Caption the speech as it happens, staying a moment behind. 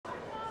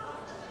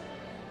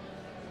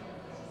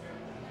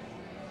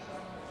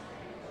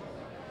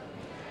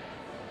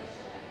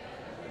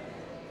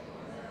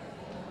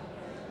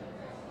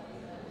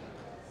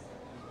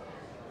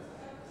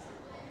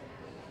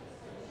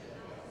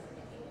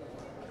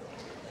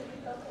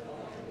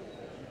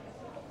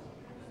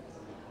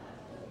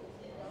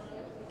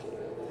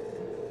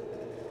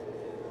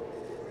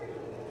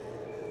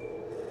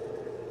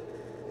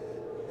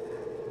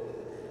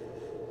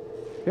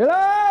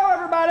Hello,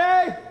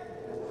 everybody.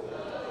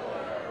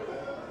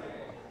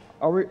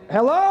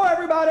 Hello,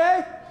 everybody.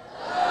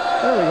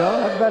 There we go.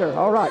 That's better.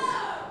 All right.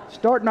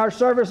 Starting our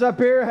service up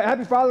here.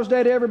 Happy Father's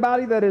Day to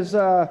everybody that is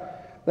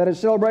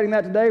celebrating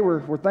that today.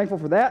 We're thankful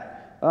for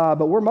that.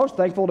 But we're most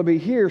thankful to be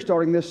here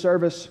starting this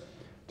service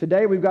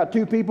today. We've got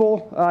 2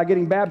 people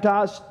getting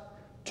baptized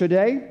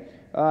today,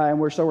 and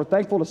we're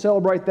thankful to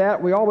celebrate that.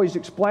 We always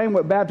explain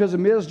what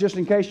baptism is, just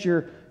in case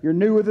you're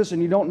new with us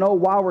and you don't know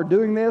why we're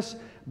doing this.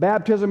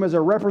 Baptism is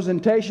a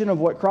representation of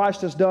what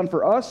Christ has done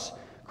for us.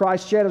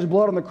 Christ shed his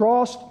blood on the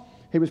cross.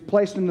 He was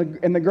placed in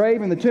the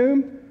grave, in the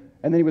tomb,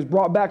 and then he was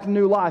brought back to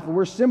new life. And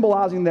we're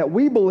symbolizing that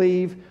we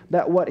believe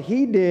that what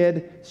he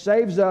did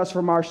saves us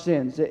from our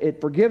sins.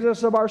 It forgives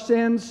us of our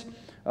sins,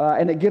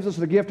 and it gives us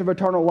the gift of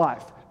eternal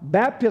life.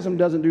 Baptism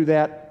doesn't do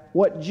that.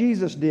 What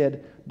Jesus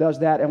did does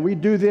that, and we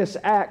do this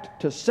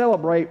act to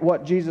celebrate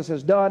what Jesus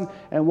has done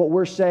and what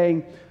we're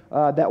saying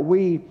that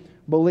we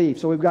believe.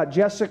 So we've got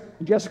Jessica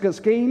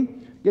Skeen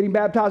getting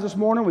baptized this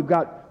morning. We've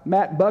got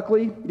Matt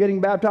Buckley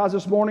getting baptized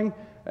this morning,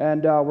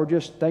 and we're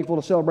just thankful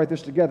to celebrate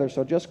this together.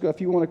 So Jessica,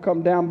 if you want to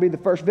come down and be the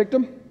first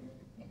victim.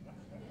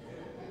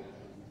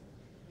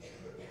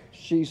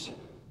 She's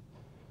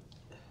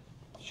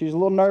a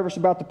little nervous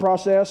about the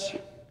process.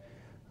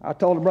 I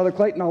told her, Brother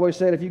Clayton always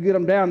said, if you get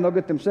them down, they'll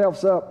get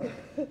themselves up.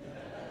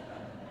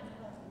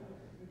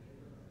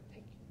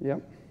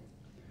 Yep.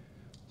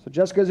 So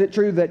Jessica, is it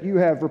true that you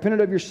have repented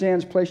of your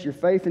sins, placed your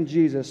faith in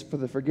Jesus for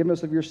the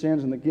forgiveness of your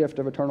sins and the gift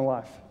of eternal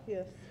life?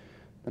 Yes.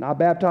 And I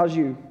baptize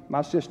you,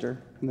 my sister,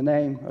 in the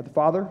name of the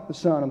Father, the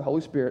Son, and the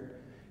Holy Spirit,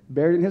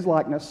 buried in his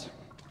likeness,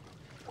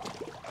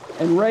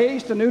 and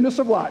raised to newness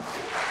of life.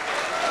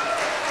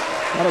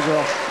 Not a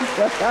girl.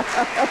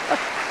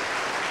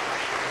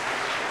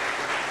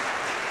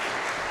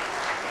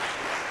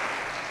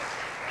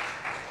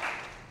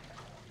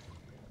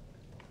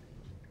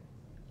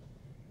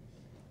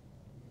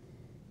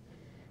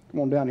 Come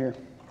on down here,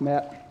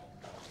 Matt.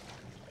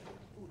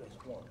 Ooh, that's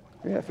warm.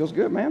 Yeah, it feels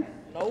good, man.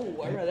 No,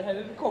 I'd rather have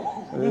it in the cold.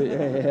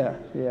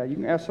 Yeah. You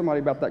can ask somebody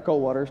about that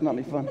cold water. It's not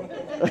any fun.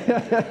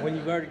 When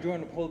you've already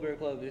joined the Polar Bear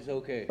Club, it's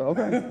okay.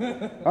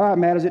 Okay. All right,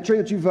 Matt. Is it true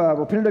that you've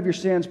repented of your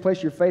sins,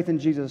 placed your faith in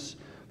Jesus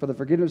for the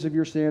forgiveness of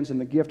your sins and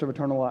the gift of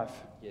eternal life?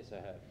 Yes, I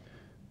have.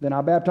 Then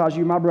I baptize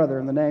you, my brother,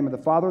 in the name of the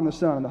Father and the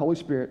Son and the Holy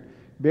Spirit,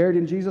 buried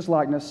in Jesus'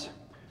 likeness,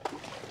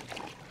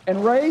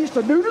 and raised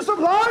to newness of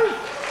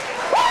life.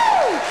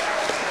 Woo!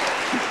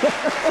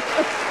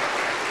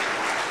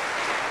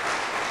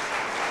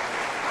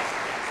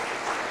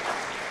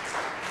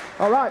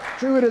 All right,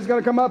 Truett is going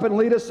to come up and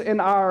lead us in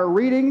our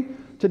reading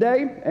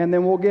today, and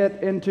then we'll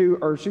get into,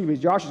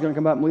 Josh is going to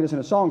come up and lead us in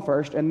a song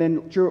first, and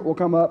then Truett will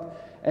come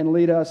up and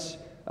lead us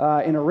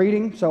in a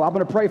reading. So I'm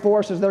going to pray for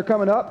us as they're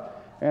coming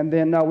up, and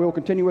then we'll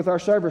continue with our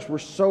service. We're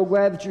so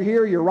glad that you're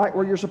here. You're right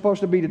where you're supposed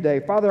to be today.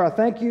 Father, I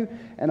thank you,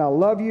 and I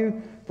love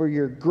you for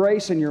your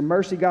grace and your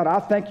mercy, God. I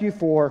thank you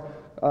for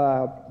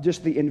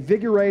just the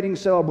invigorating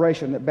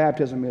celebration that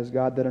baptism is,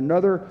 God, that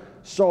another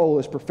soul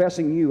is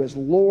professing you as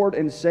Lord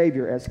and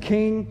Savior, as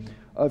King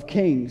of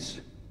Kings.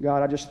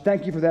 God, I just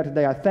thank you for that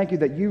today. I thank you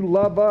that you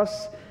love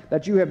us,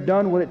 that you have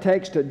done what it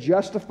takes to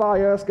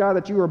justify us, God,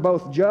 that you are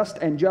both just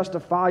and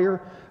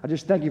justifier. I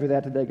just thank you for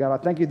that today, God. I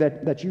thank you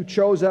that you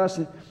chose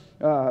us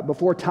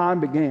before time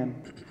began.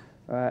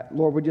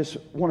 Lord, we just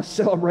want to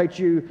celebrate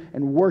you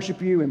and worship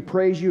you and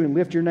praise you and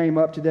lift your name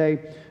up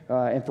today,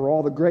 and for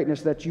all the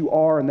greatness that you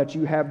are and that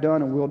you have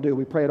done and will do.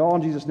 We pray it all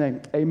in Jesus'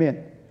 name.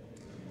 Amen.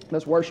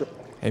 Let's worship.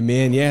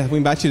 Amen. Yeah, we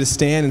invite you to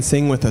stand and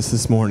sing with us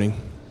this morning.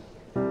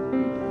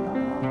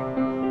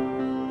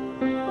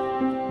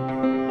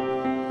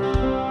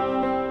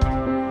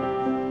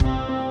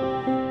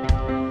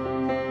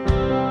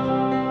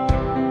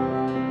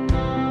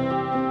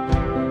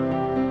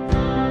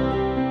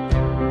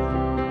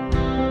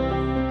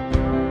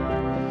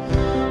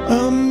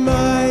 A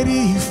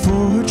mighty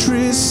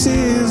fortress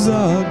is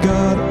our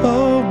God,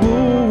 a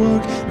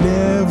bulwark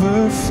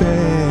never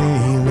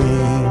failing.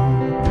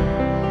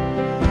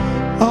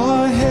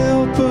 Our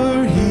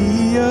helper,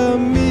 he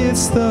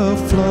amidst the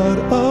flood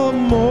of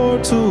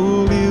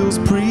mortal ills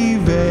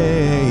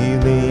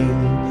prevailing.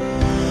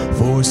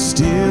 For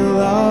still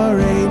our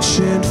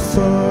ancient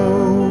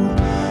foe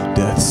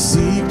doth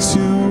seek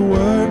to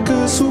work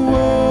us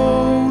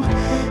woe.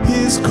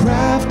 His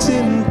craft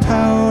and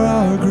power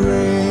are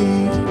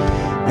great,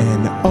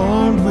 and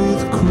armed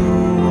with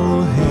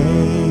cruel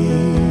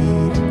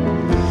hate.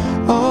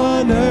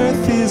 On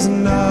earth is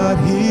not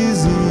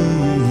his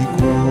equal.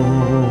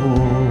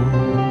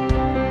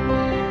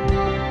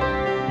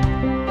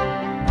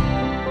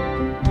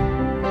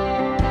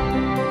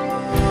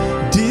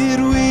 Did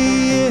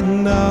we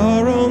in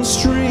our own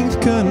strength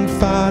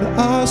confide,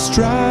 our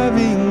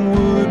striving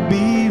would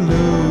be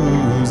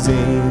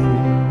losing.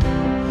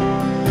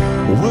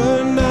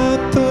 Were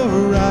not the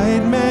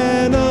right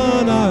man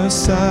on our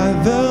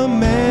side, the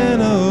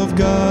man of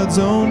God's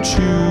own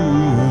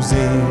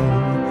choosing.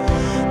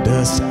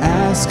 Dost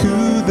ask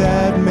who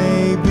that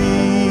may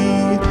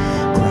be?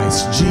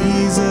 Christ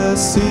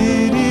Jesus,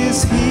 it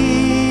is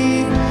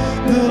he,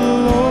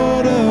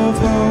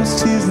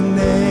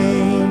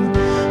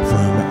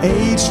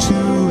 age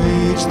to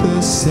age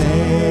the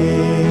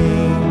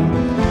same,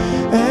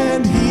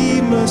 and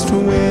he must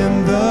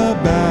win the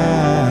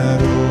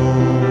battle.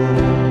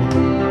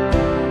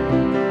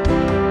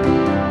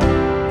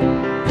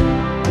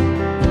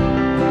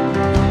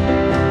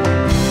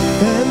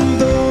 And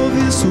though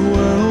this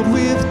world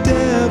with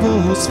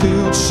devils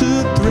filled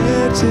should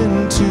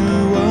threaten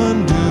to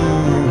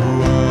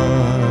undo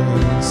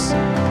us,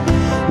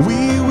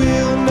 we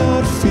will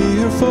not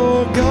fear,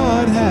 for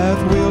God hath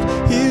willed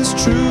his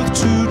truth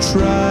to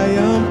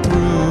triumph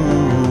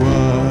through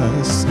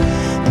us.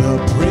 The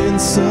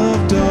prince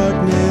of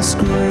darkness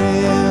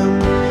grim,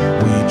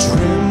 we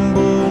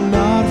tremble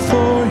not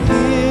for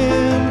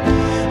him.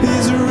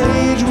 His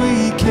rage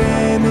we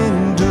can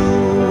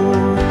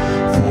endure,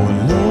 for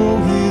lo,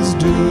 his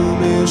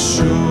doom is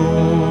sure.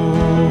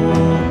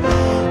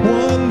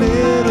 One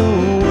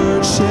little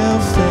word shall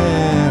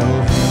fail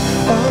him,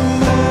 a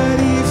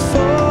mighty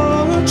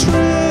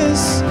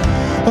fortress,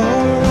 a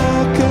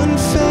rock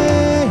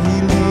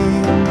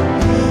unfailing,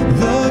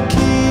 the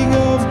King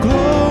of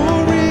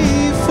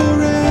glory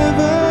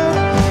forever.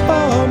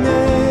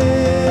 Amen.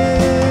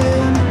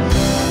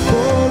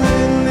 For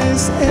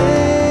endless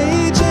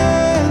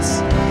ages,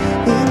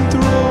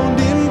 enthroned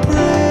in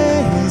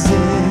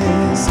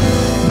praises,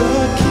 the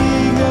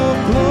King of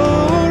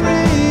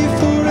glory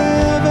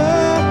forever.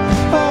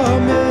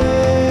 Amen.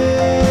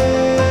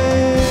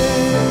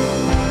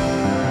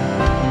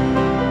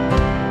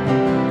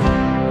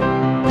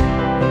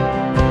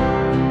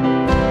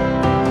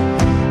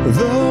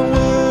 The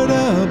word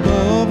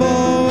above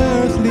all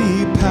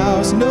earthly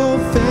powers, no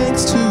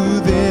thanks to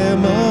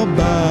them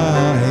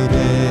abideth.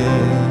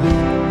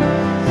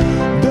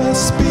 The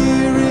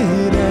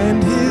Spirit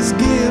and his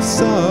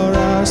gifts are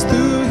ours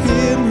through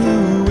him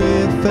who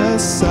with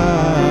us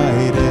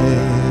sideth.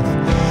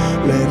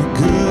 Let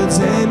goods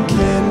and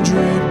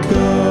kindred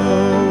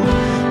go,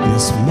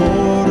 this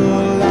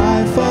mortal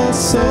life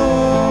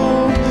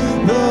also,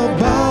 the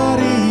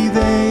body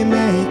they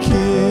may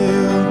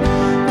kill,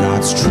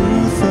 God's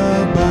truth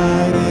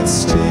abideth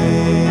still.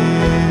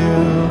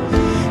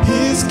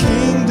 His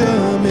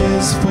kingdom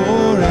is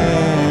forever,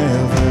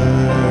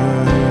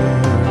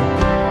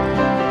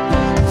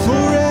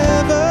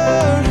 forever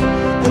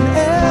and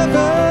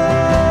ever.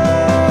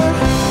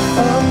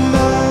 A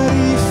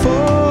mighty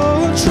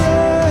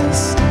fortress,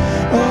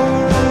 a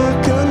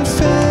rock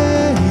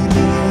unfailing,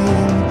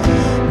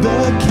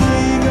 the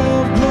King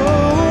of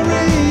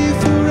glory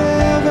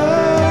forever.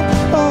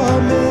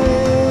 Amen.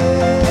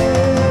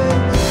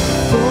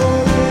 For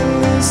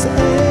endless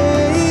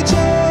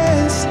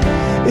ages,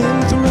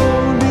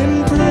 enthroned in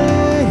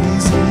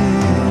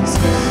praises,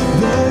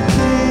 the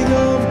King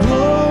of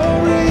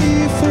glory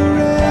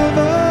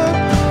forever.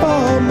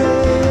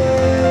 Amen.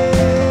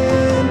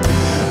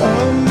 A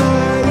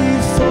mighty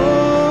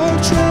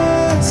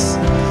fortress,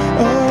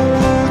 a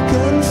rock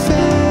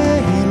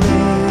unfailing,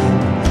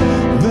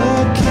 the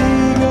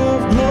King of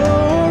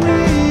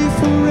glory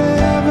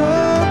forever.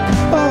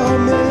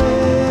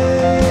 Amen.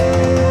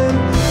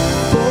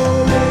 For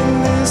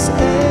endless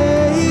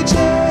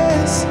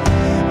ages,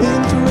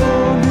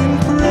 enthroned in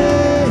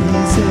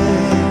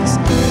praises,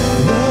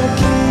 the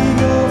King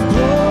of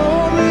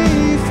glory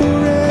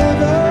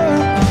forever,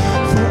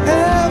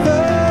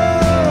 forever.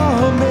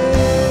 Amen.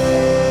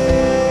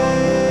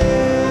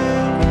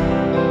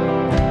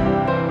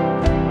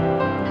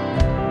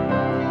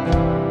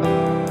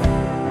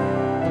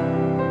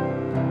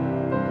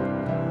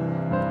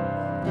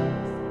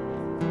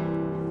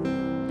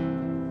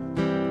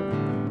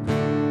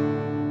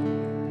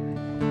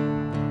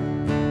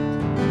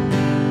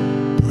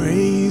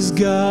 Praise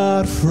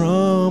God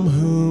from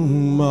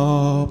whom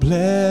all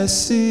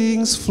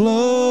blessings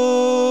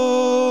flow.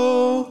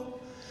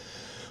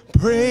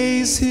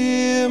 Praise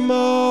him,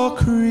 all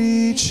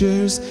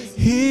creatures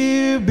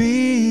here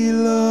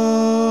below.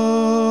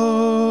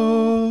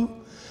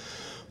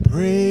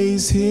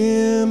 Praise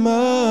him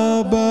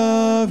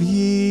above,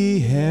 ye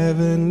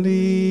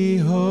heavenly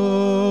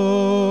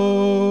host.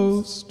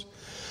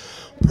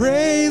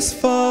 Praise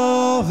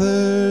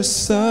Father,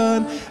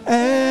 Son,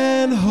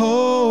 and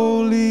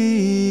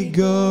Holy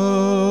Ghost.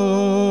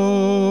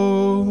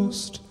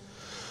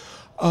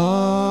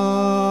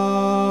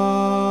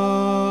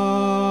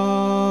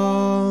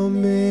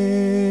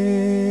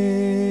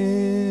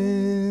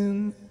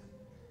 Amen.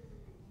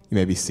 You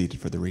may be seated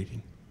for the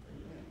reading.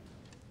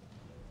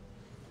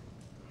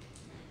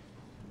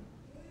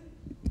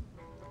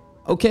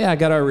 Okay, I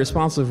got our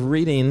responsive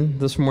reading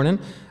this morning.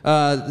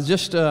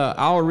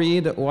 I'll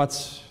read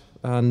what's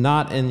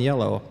not in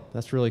yellow.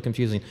 That's really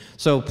confusing.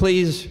 So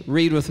please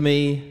read with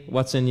me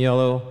what's in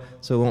yellow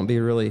so it won't be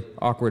really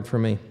awkward for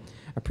me.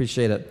 I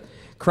appreciate it.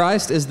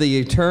 Christ is the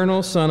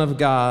eternal Son of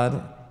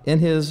God. In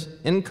his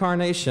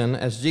incarnation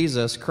as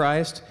Jesus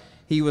Christ,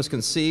 he was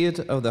conceived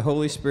of the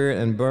Holy Spirit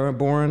and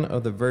born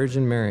of the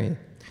Virgin Mary.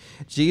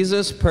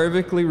 Jesus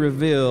perfectly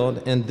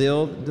revealed and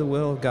did the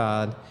will of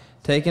God,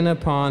 taking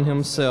upon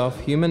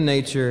himself human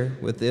nature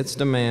with its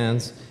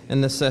demands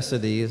and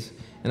necessities,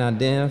 and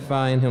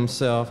identifying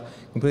himself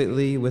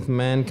completely with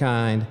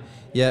mankind,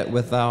 yet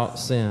without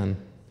sin.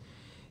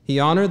 He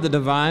honored the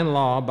divine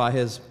law by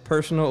his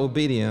personal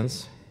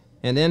obedience,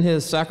 and in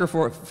his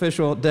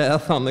sacrificial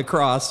death on the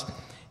cross,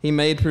 he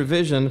made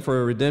provision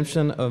for a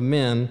redemption of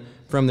men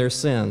from their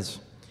sins.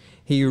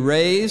 He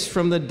raised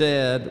from the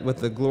dead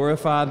with a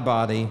glorified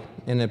body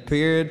and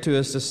appeared to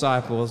his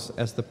disciples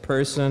as the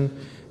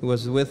person who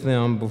was with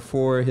them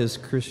before his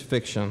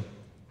crucifixion.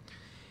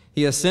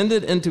 He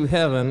ascended into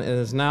heaven and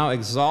is now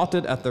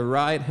exalted at the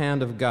right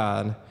hand of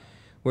God,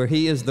 where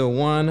he is the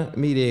one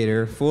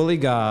mediator, fully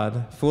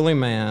God, fully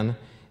man,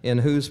 in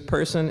whose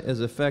person is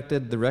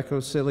effected the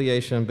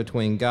reconciliation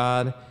between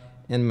God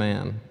and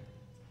man.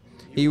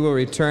 He will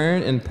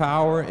return in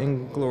power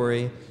and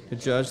glory to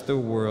judge the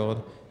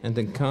world and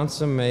to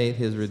consummate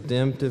his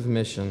redemptive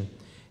mission.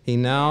 He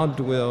now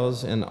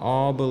dwells in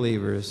all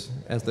believers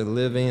as the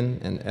living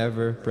and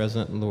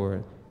ever-present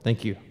Lord.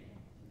 Thank you.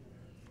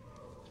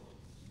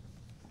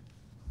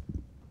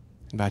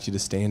 I invite you to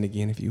stand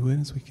again, if you would,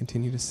 as we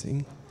continue to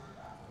sing.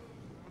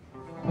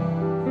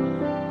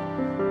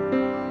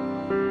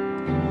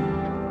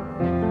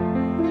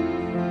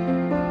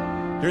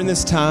 During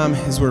this time,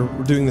 as we're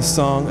doing this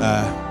song,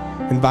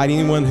 invite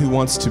anyone who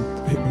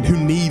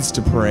needs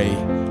to pray,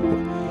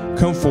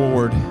 come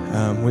forward.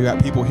 We've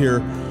got people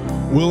here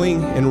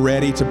willing and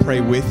ready to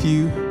pray with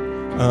you,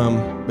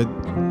 but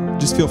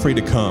just feel free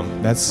to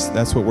come.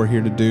 That's what we're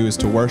here to do, is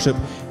to worship.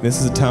 And this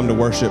is a time to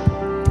worship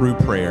through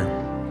prayer.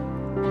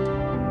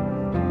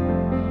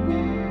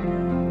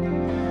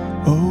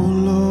 Oh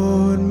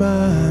Lord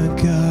my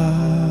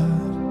God,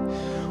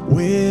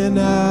 when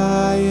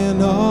I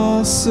in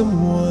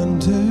awesome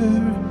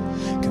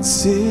wonder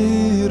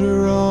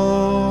consider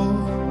all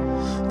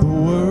the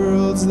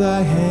worlds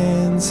thy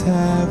hands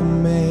have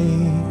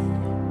made,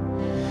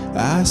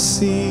 I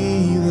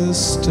see the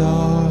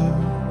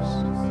stars,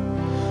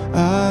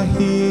 I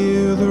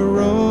hear the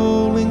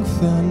rolling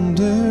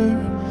thunder,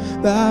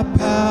 thy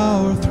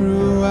power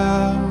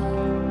throughout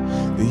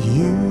the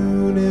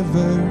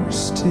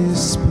universe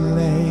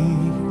displayed.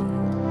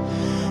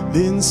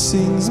 Then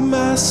sings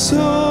my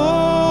soul,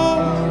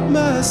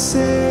 my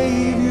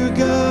Savior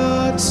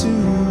God, to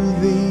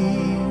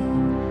thee.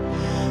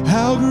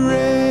 How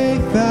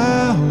great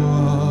thou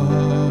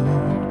art,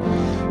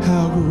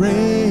 how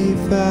great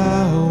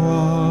thou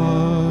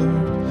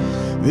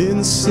art.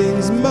 Then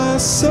sings my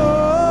soul,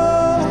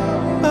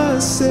 my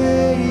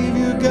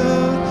Savior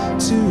God,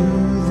 to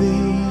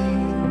thee.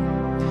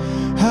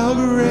 How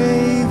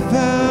great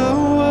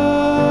thou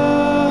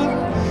art,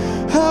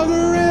 how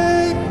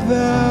great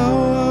thou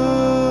art.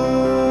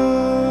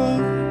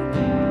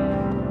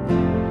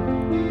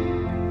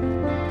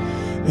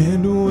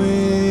 And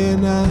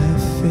when I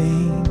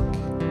think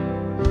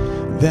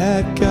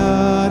that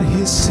God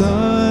his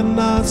Son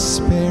not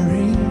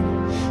sparing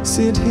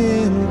sent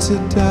him to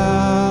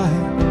die,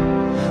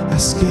 I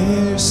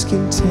scarce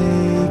can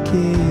take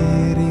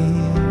it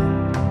in,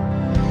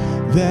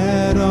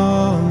 that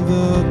on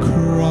the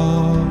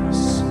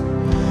cross,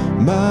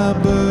 my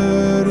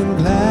burden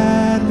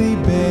gladly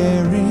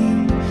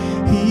bearing,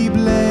 he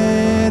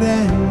bled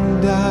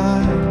and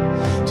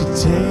died to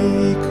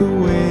take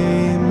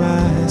away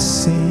my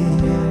sin.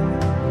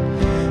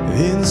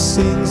 Then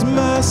sings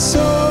my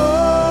soul,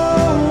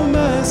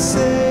 my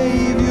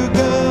Savior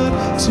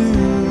God, to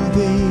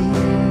thee.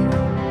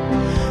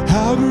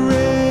 How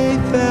great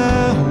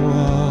thou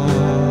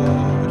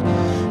art,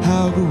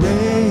 how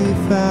great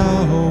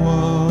thou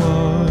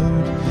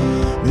art.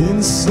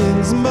 Then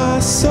sings my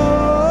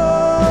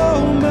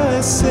soul,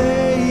 my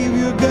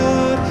Savior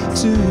God,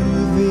 to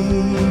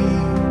thee.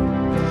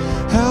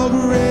 How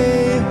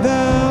great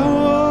thou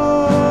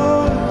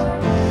art,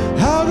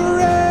 how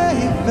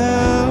great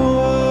thou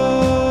art.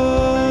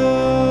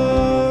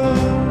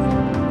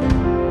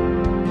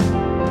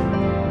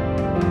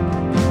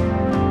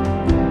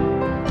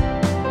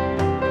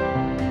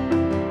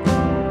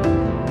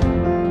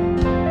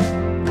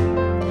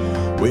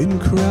 When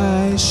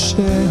Christ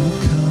shall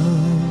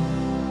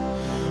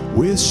come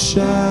with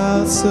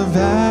shouts of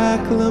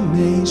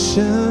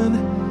acclamation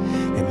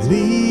and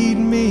lead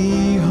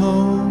me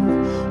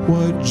home,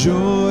 what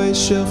joy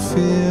shall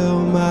fill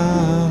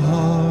my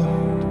heart.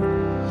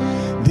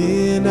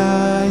 Then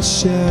I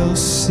shall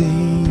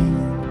sing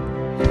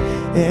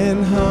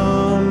in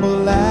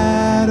humble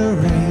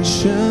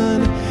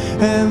adoration,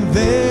 and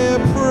there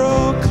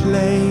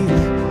proclaim,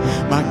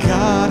 my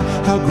God,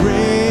 how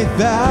great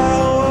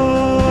thou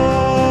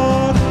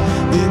art.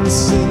 Then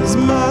sings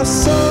my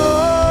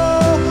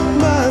soul,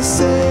 my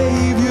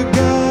Savior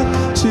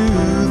God, to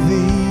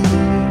thee.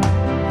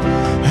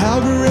 How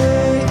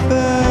great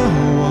thou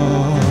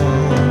art,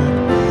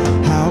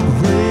 how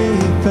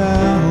great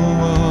thou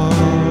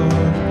art.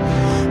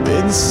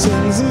 Then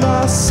sings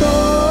my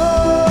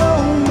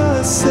soul,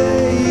 my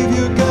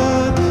Savior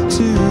God,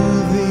 to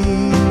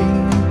thee.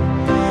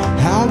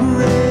 How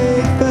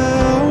great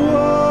thou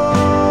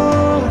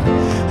art,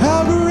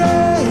 how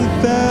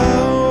great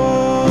thou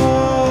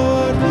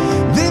art.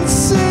 Then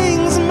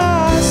sings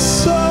my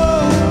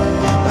soul,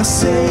 my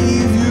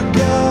Savior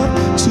God,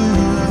 to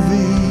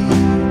thee.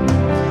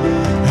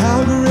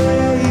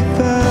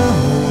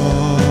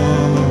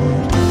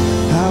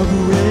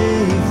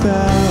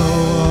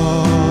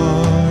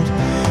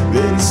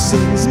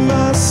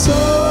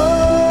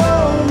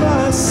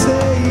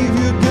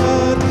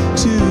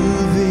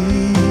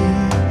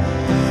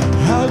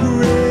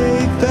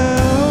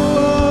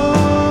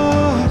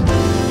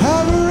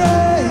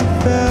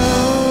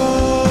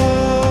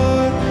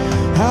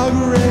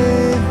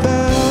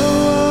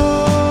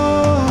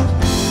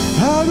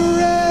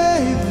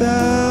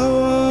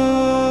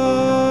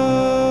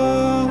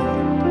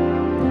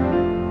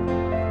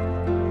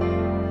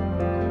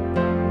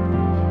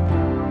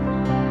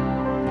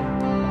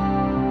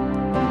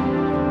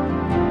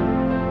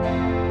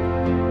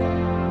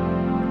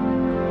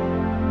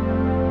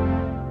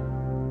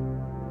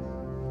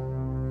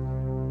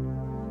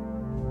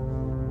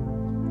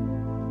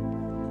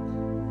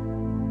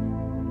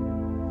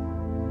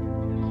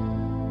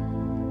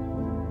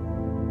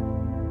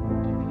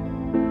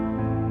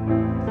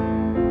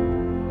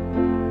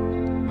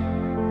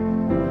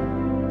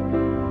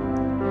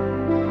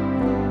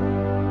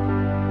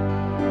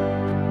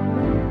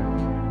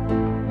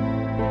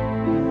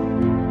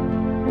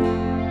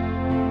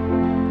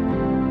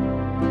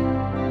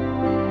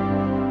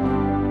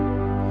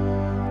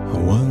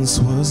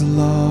 once was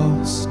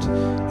lost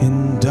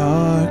in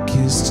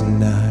darkest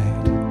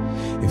night,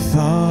 and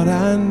thought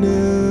I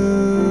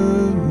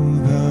knew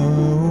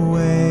the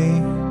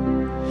way,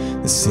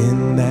 the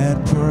sin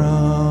that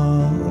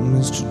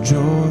promised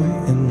joy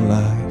and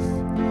life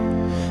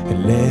had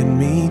led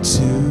me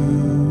to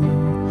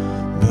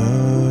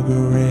the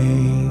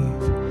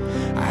grave.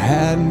 I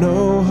had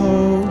no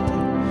hope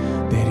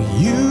that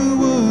you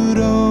would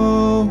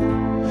owe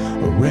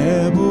a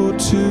rebel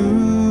to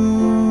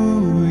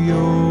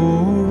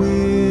your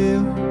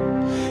will,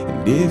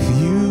 and if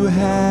you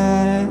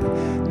had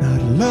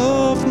not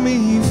loved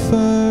me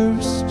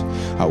first,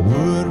 I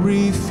would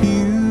refuse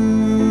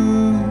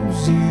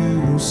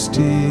you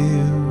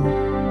still.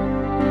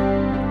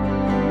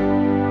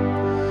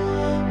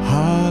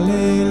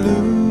 Hallelujah,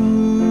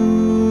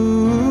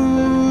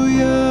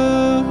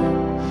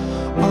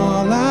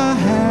 all I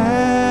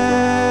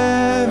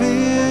have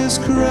is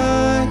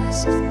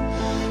Christ.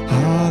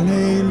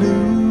 Hallelujah,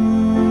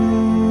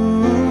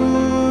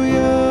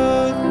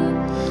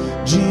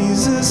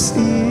 Jesus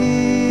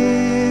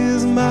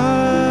is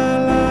my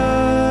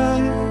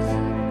life.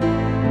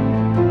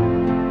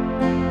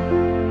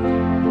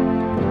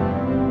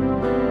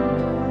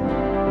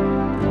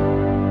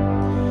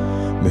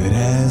 But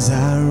as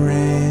I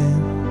ran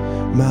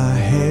my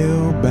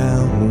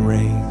hell-bound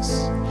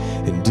race,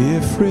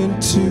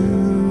 indifferent to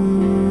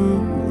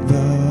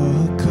the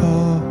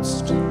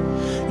cost,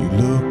 you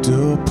looked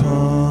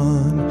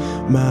upon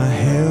my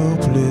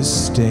helpless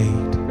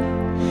state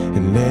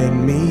and led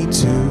me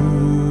to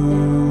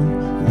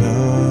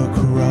the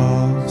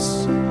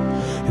cross.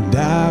 And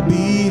I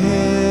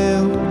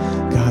beheld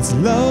God's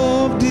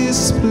love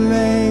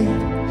displayed.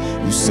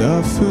 You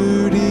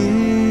suffered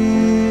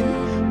in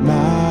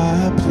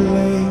my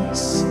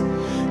place.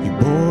 You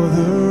bore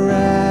the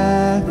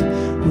wrath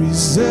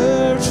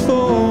reserved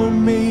for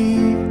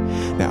me.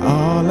 Now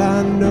all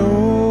I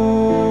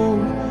know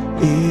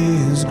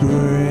is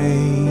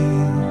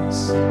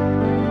grace.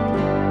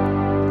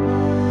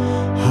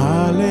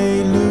 Hallelujah,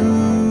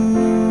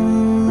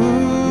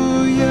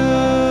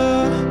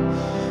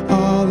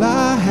 all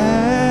I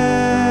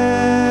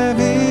have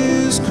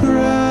is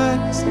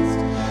Christ.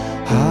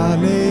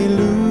 Hallelujah,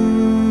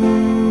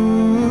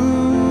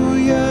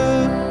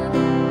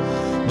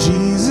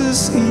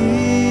 Jesus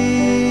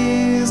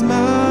is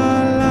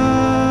my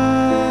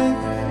life.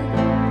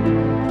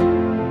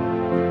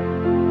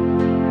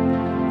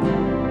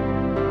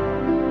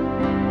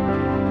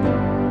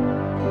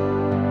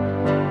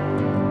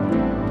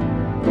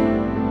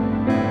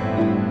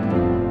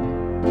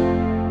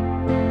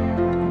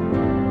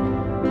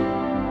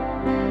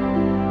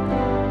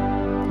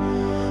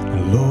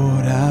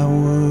 Lord, I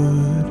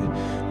would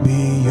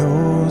be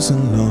yours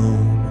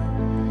alone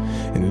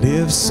and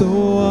live so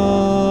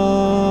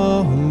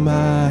all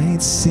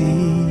might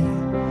see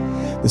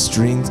the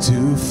strength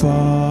to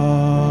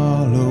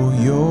follow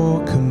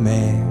your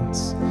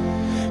commands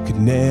could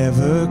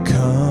never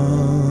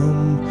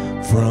come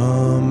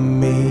from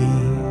me.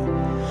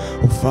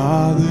 Oh,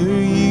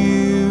 Father,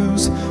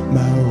 use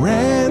my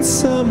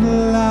ransom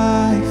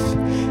life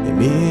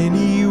in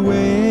any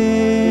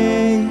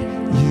way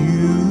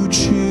you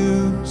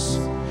choose,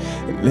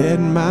 and let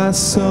my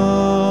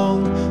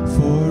song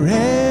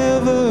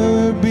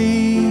forever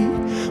be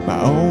my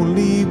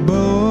only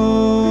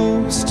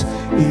boast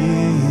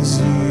is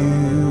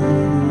you.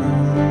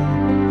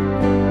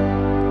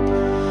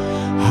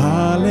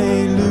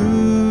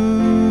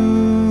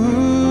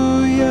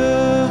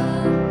 Hallelujah,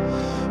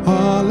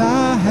 all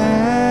I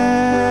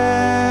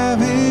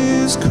have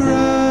is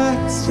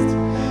Christ.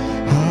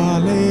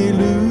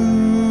 Hallelujah,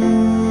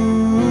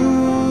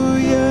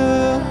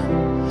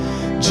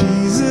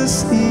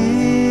 Jesus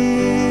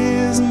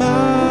is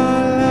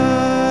my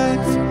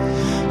life.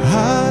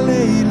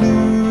 Hallelujah,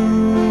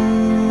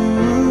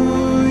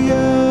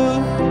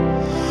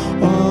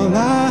 all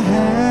I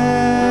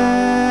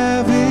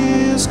have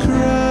is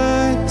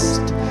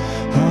Christ.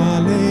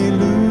 Hallelujah,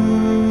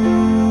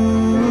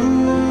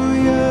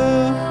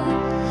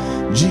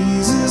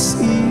 Jesus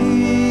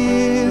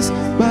is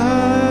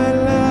my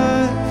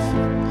life.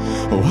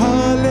 Oh,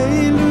 hallelujah,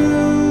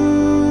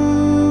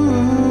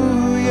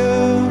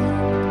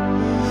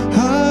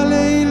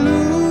 hallelujah.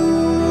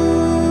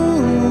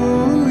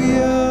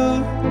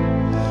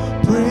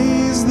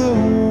 Praise the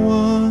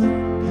one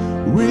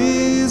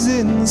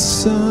risen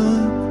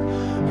Son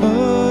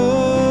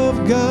of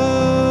God.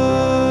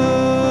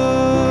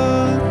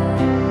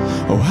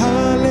 Oh,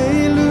 hallelujah,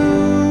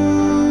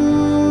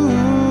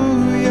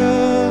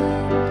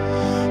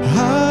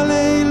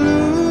 hallelujah.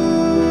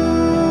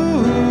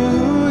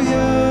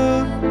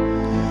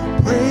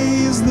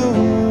 Praise the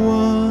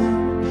one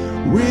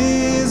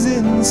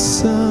risen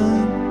Son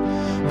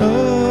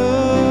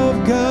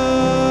of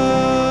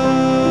God.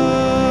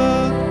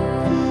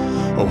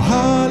 Oh,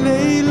 hallelujah.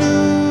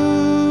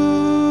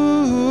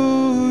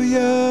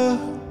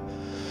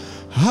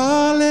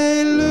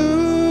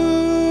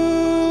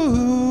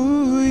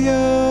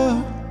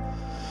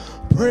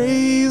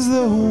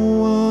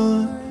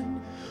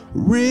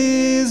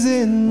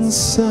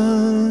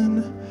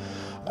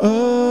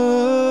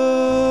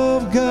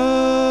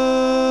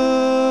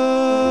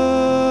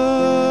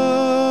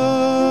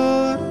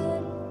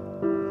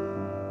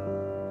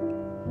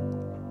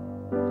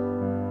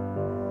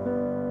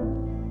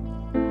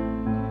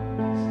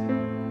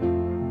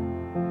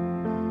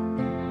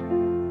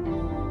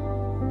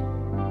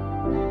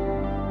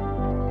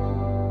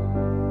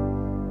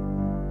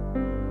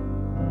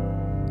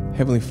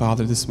 Heavenly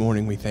Father, this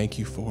morning we thank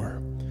you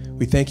for.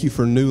 We thank you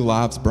for new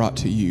lives brought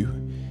to you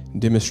and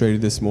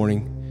demonstrated this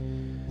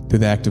morning through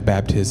the act of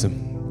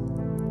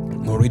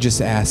baptism. Lord, we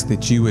just ask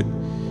that you would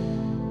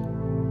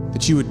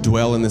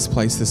dwell in this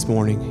place this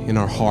morning, in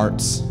our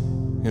hearts,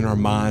 in our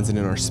minds, and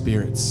in our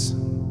spirits.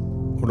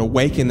 Lord,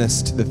 awaken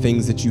us to the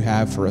things that you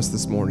have for us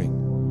this morning.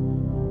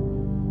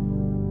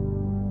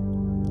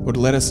 Lord,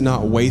 let us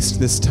not waste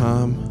this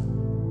time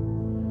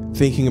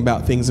thinking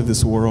about things of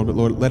this world, but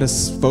Lord, let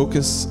us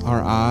focus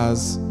our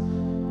eyes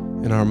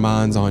and our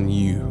minds on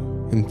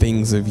you and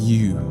things of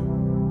you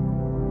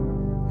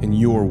and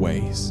your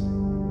ways.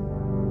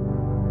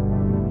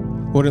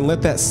 Lord, and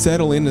let that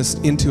settle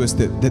into us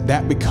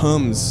that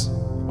becomes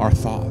our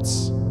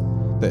thoughts,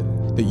 that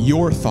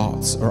your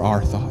thoughts are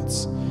our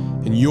thoughts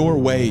and your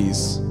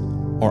ways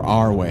are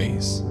our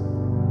ways,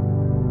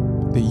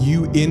 that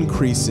you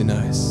increase in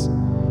us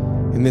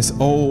and this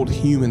old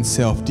human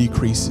self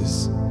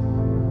decreases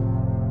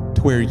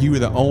to where you are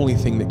the only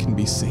thing that can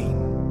be seen.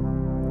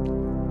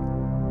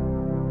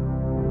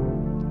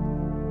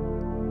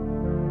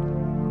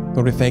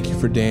 Lord, I thank you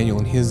for Daniel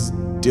and his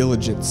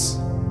diligence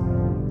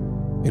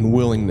and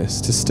willingness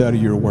to study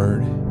your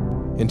word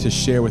and to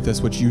share with us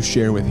what you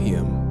share with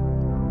him.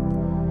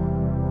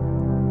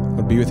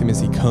 Lord, be with him as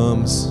he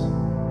comes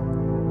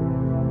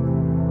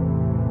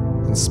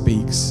and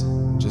speaks.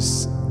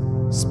 Just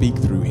speak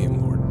through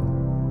him, Lord.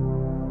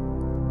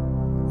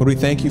 Lord, we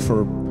thank you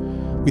for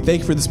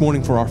this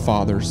morning for our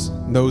fathers,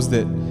 those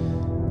that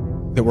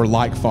were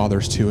like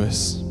fathers to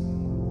us,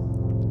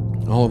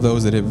 all of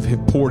those that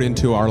have poured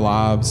into our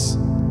lives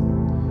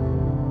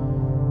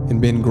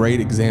and been great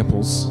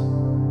examples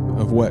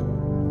of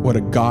what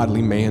a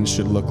godly man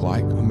should look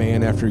like, a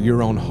man after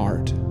your own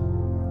heart.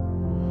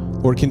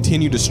 Lord,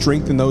 continue to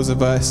strengthen those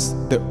of us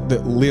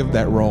that live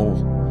that role,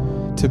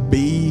 to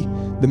be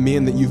the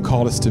men that you've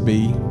called us to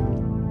be,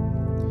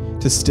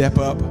 to step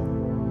up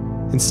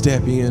and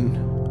step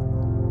in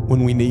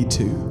when we need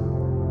to.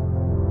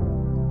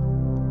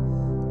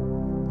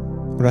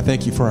 Lord, I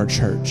thank you for our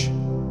church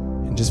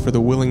and just for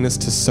the willingness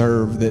to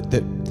serve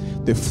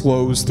that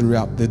flows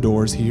throughout the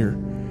doors here.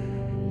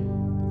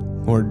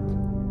 Lord,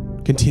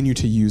 continue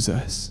to use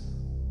us.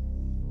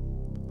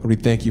 Lord, we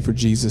thank you for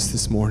Jesus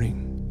this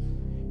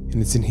morning, and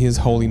it's in his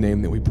holy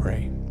name that we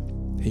pray.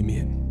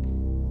 Amen.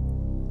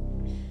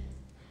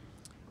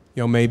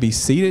 Y'all may be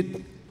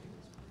seated.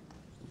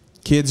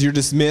 Kids, you're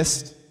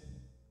dismissed.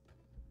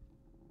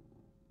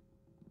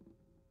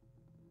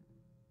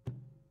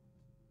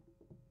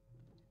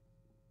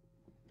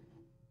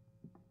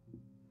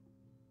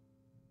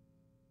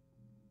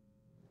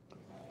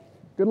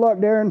 Good luck,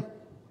 Darren.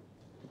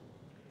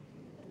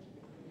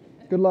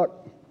 Good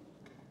luck.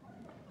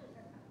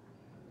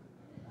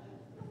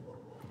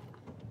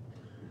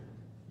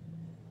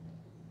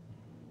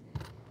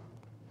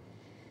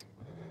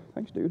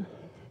 Thanks, dude.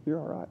 You're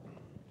all right.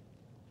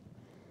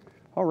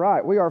 All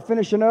right, we are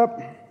finishing up.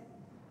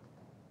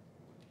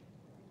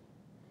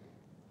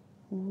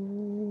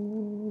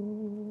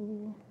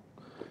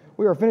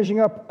 We are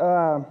finishing up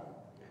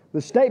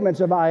the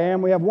statements of I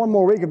am. We have one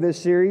more week of this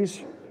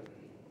series.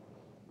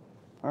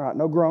 All right,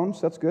 no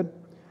groans. That's good.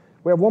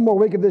 We have one more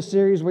week of this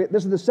series.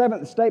 This is the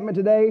 7th statement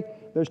today.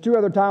 There's 2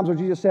 other times where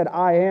Jesus said,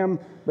 I am,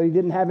 but he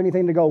didn't have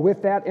anything to go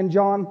with that in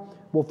John.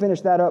 We'll finish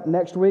that up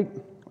next week.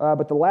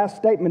 But the last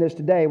statement is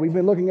today. We've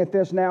been looking at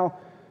this now.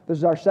 This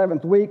is our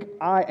 7th week.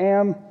 I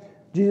am.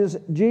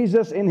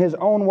 Jesus in his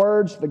own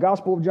words, the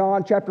Gospel of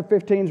John, chapter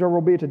 15 is where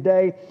we'll be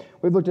today.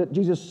 We've looked at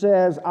Jesus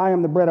says, I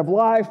am the bread of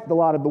life, the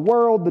light of the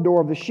world, the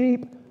door of the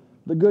sheep,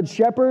 the good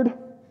shepherd,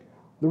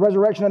 the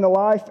resurrection and the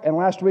life, and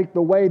last week,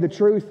 the way, the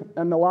truth,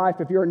 and the life.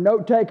 If you're a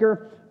note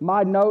taker,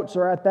 my notes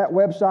are at that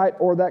website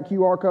or that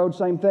QR code,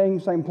 same thing,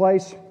 same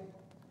place.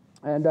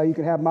 And you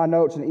can have my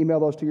notes and email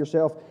those to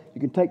yourself.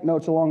 You can take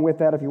notes along with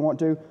that if you want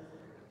to.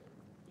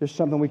 Just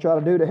something we try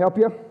to do to help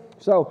you.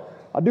 So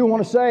I do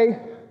want to say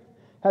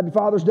Happy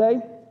Father's Day.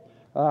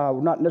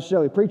 We're not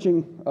necessarily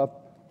preaching a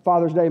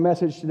Father's Day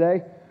message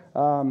today,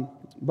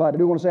 but I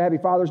do want to say Happy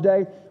Father's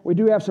Day. We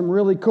do have some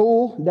really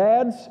cool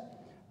dads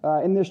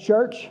in this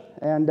church,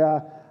 and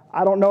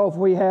I don't know if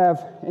we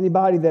have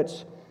anybody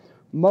that's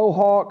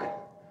Mohawk,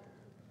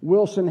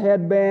 Wilson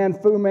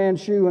headband, Fu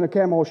Manchu, and a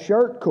camo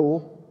shirt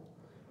cool.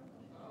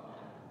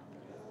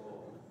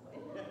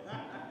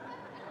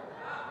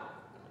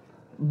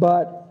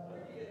 But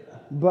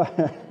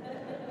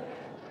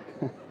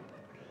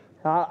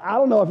I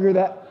don't know if you're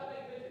that.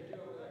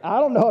 I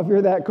don't know if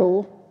you're that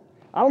cool.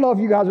 I don't know if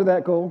you guys are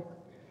that cool.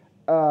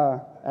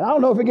 And I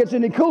don't know if it gets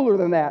any cooler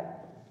than that.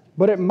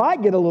 But it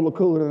might get a little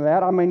cooler than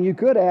that. I mean, you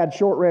could add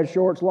short red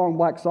shorts, long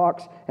black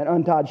socks, and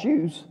untied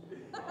shoes.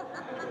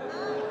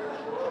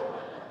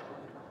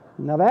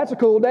 Now that's a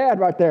cool dad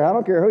right there. I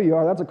don't care who you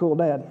are. That's a cool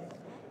dad.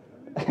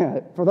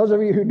 For those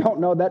of you who don't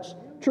know, that's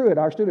Truett,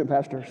 our student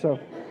pastor. So in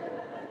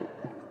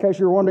case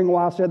you're wondering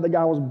why I said the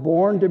guy was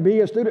born to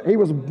be a student, he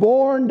was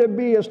born to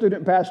be a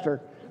student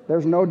pastor.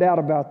 There's no doubt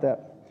about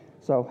that.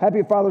 So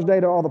happy Father's Day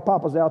to all the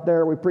papas out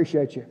there. We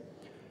appreciate you.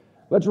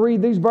 Let's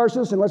read these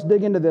verses and let's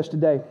dig into this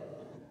today.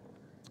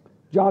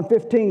 John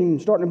 15,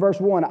 starting in verse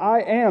 1,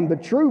 I am the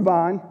true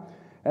vine,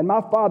 and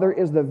my Father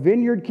is the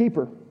vineyard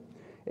keeper.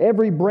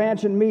 Every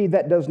branch in me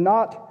that does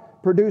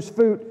not produce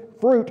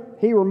fruit,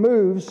 he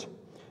removes,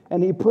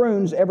 and he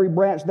prunes every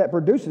branch that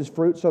produces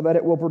fruit so that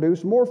it will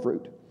produce more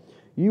fruit.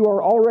 You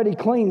are already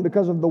clean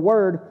because of the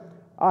word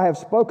I have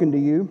spoken to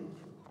you.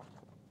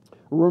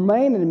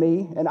 Remain in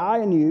me, and I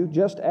in you,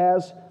 just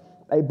as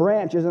a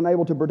branch isn't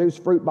able to produce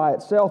fruit by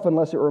itself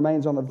unless it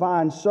remains on the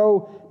vine,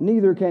 so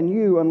neither can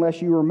you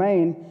unless you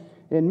remain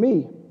in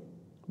me.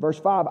 Verse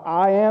 5,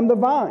 I am the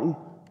vine,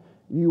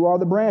 you are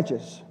the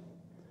branches.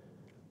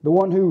 The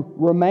one who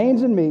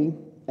remains in me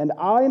and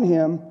I in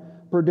him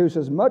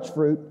produces much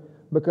fruit,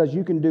 because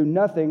you can do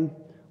nothing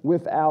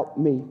without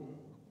me.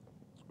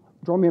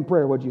 Join me in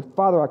prayer, would you?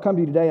 Father, I come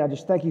to you today, and I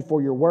just thank you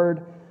for your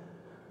word.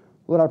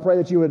 Lord, I pray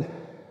that you would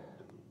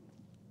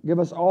give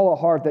us all a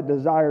heart that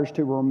desires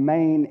to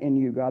remain in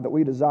you, God, that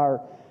we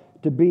desire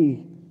to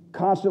be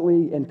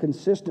constantly and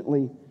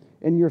consistently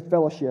in your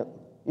fellowship,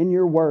 in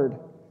your word.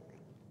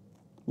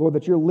 Lord,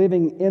 that you're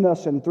living in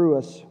us and through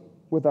us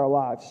with our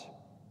lives.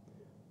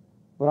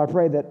 Lord, I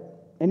pray that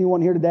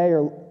anyone here today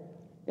or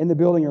in the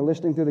building or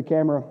listening through the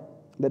camera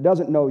that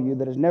doesn't know you,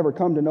 that has never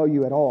come to know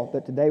you at all,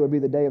 that today would be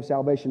the day of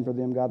salvation for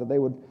them, God, that they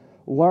would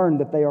learn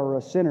that they are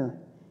a sinner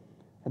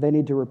and they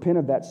need to repent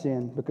of that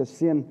sin, because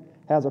sin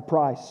has a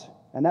price,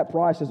 and that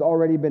price has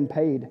already been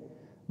paid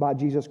by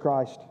Jesus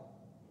Christ.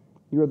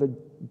 You are the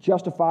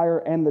justifier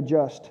and the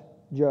just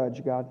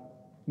judge, God.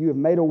 You have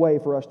made a way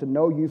for us to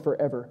know you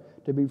forever,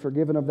 to be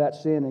forgiven of that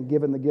sin and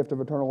given the gift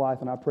of eternal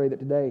life. And I pray that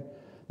today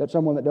that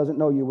someone that doesn't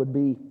know you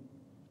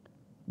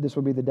this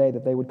would be the day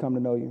that they would come to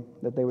know you,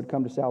 that they would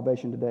come to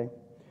salvation today.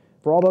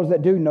 For all those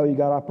that do know you,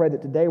 God, I pray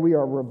that today we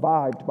are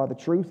revived by the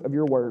truth of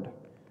your word.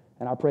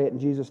 And I pray it in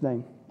Jesus'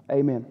 name.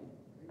 Amen.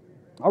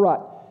 All right.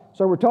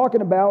 So we're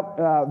talking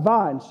about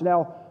vines.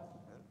 Now,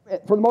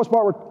 for the most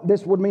part,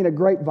 this would mean a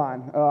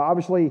grapevine.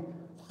 Obviously,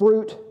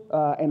 fruit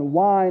and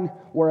wine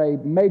were a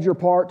major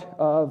part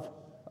of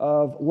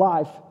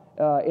life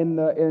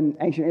in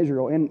ancient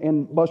Israel,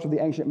 in most of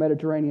the ancient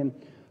Mediterranean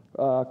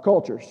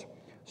cultures.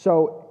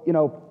 So,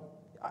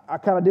 I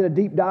kind of did a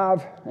deep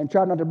dive and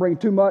tried not to bring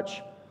too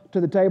much to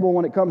the table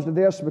when it comes to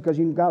this, because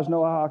you guys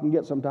know how I can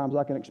get sometimes.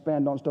 I can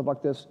expand on stuff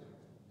like this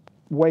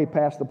way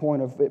past the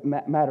point of it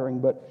mattering.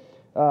 But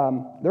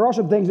there are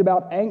some things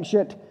about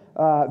ancient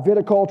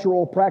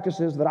viticultural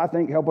practices that I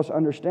think help us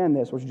understand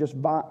this, which is just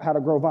how to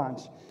grow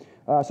vines.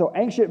 So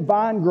ancient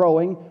vine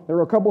growing, there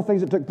were a couple of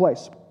things that took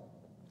place.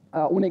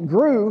 When it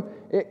grew,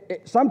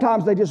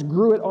 sometimes they just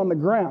grew it on the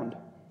ground.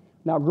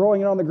 Now,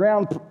 growing it on the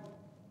ground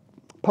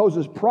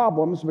poses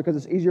problems because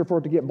it's easier for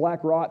it to get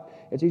black rot.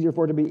 It's easier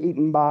for it to be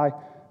eaten by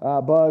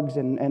bugs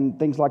and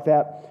things like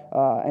that.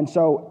 And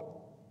so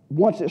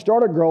once it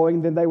started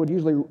growing, then they would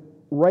usually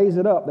raise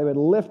it up. They would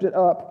lift it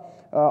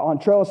up on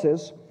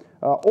trellises.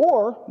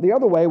 Or the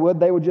other way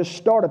they would just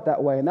start it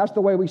that way. And that's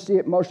the way we see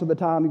it most of the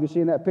time. You can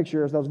see in that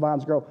picture as those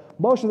vines grow.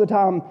 Most of the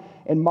time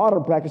in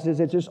modern practices,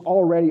 it's just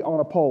already on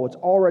a pole. It's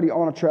already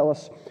on a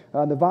trellis.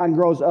 The vine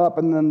grows up,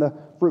 and then the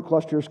fruit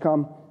clusters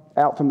come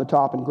out from the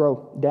top and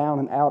grow down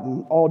and out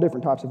in all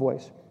different types of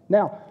ways.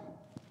 Now,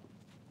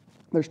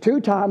 there's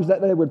two times that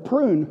they would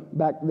prune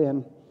back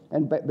then,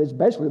 and it's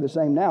basically the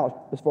same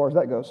now as far as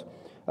that goes.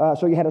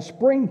 So you had a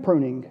spring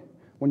pruning,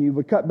 when you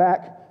would cut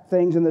back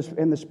things in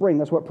the spring.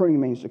 That's what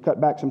pruning means, to cut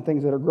back some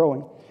things that are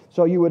growing.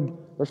 So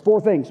there's four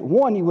things.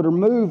 One, you would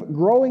remove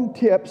growing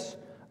tips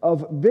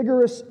of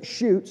vigorous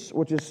shoots,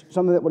 which is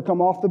something that would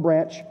come off the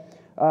branch,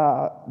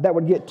 that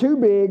would get too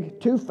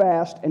big, too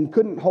fast, and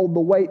couldn't hold the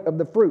weight of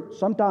the fruit.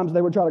 Sometimes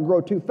they would try to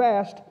grow too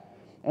fast,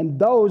 and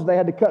those they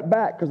had to cut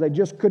back because they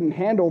just couldn't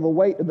handle the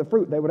weight of the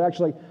fruit. They would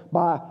actually,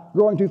 by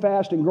growing too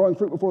fast and growing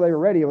fruit before they were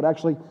ready, it would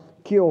actually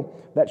kill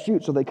that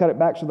shoot, so they cut it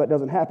back so that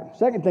doesn't happen.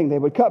 Second thing, they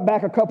would cut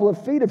back a couple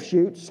of feet of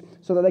shoots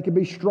so that they could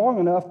be strong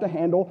enough to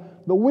handle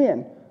the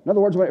wind. In other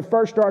words, when it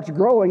first starts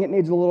growing, it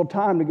needs a little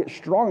time to get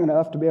strong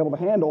enough to be able to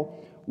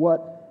handle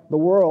what the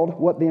world,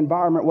 what the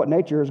environment, what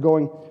nature is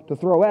going to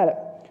throw at it.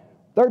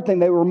 Third thing,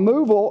 the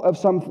removal of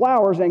some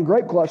flowers and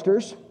grape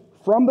clusters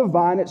from the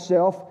vine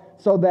itself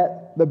so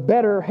that the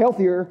better,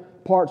 healthier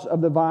parts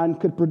of the vine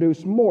could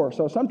produce more.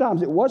 So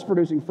sometimes it was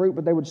producing fruit,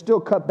 but they would still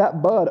cut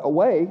that bud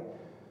away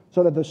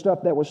so that the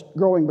stuff that was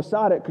growing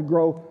beside it could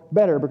grow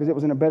better because it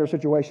was in a better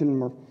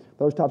situation, or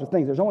those types of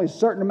things. There's only a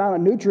certain amount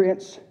of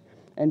nutrients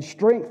and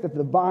strength that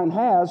the vine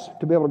has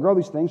to be able to grow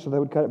these things, so they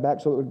would cut it back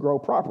so it would grow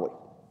properly.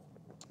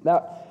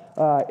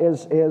 That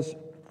is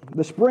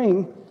the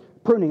spring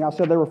pruning. I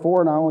said there were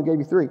four, and I only gave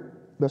you three.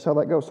 That's how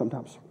that goes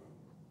sometimes.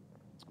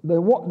 The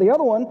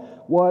other one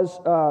was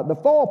the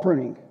fall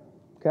pruning.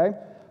 Okay,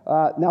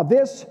 now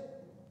this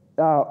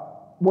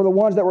were the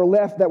ones that were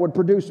left that would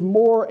produce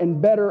more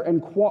and better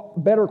and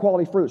better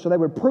quality fruit. So they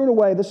would prune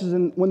away. This is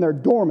when they're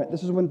dormant.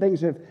 This is when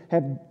things have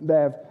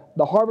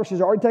the harvest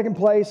has already taken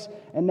place,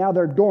 and now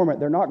they're dormant.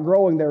 They're not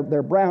growing.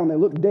 They're brown. They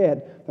look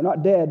dead. They're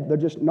not dead. They're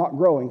just not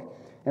growing.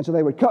 And so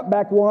they would cut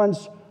back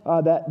ones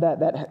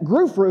that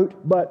grew fruit,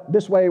 but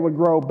this way it would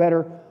grow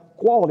better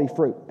quality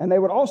fruit. And they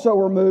would also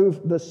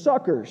remove the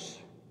suckers,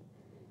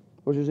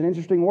 which is an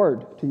interesting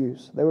word to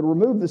use. They would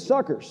remove the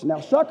suckers. Now,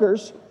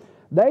 suckers,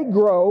 they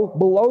grow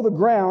below the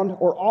ground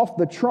or off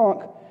the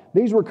trunk.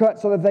 These were cut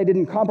so that they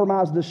didn't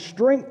compromise the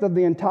strength of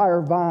the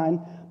entire vine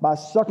by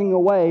sucking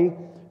away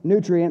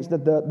nutrients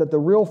that the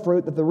real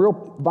fruit, that the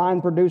real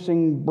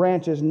vine-producing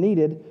branches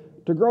needed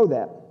to grow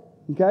that.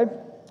 Okay?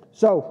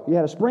 So you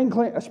had a spring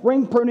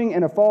pruning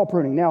and a fall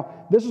pruning.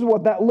 Now, this is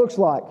what that looks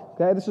like.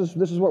 Okay? This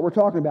is what we're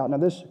talking about. Now,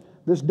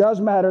 this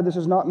does matter. This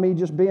is not me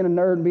just being a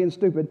nerd and being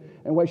stupid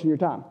and wasting your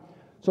time.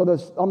 So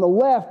on the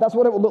left, that's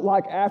what it would look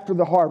like after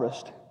the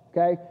harvest.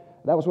 Okay?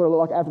 That was what it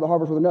looked like after the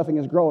harvest where nothing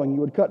is growing.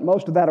 You would cut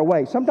most of that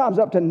away. Sometimes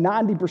up to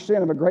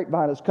 90% of a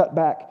grapevine is cut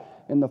back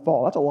in the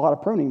fall. That's a lot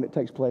of pruning that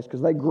takes place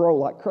because they grow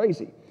like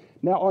crazy.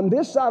 Now, on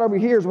this side over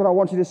here is what I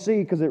want you to see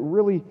because it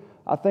really,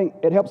 I think,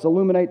 it helps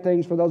illuminate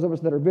things for those of us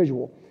that are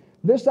visual.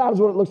 This side is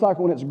what it looks like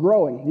when it's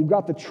growing. You've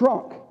got the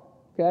trunk,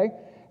 okay?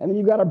 And then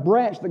you've got a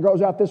branch that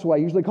grows out this way,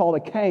 usually called a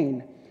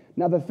cane.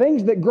 Now, the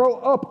things that grow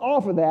up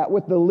off of that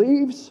with the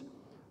leaves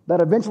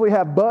that eventually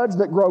have buds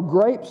that grow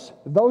grapes,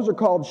 those are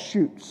called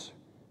shoots.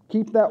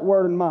 Keep that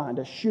word in mind,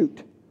 a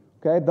shoot.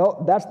 Okay,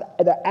 that's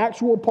the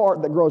actual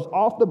part that grows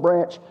off the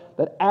branch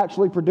that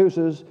actually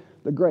produces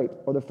the grape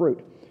or the fruit.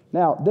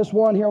 Now, this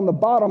one here on the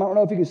bottom, I don't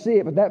know if you can see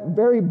it, but that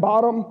very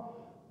bottom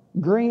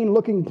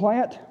green-looking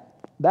plant,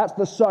 that's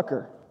the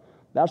sucker.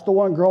 That's the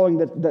one growing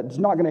that's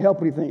not going to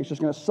help anything. It's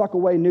just going to suck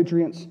away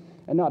nutrients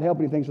and not help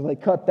anything. So they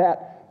cut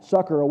that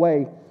sucker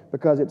away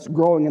because it's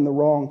growing in the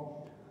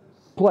wrong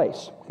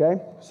place.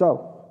 Okay,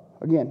 so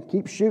again,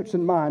 keep shoots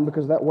in mind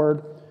because that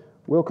word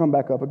will come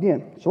back up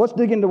again. So let's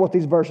dig into what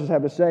these verses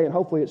have to say, and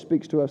hopefully it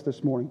speaks to us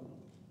this morning.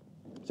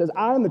 It says,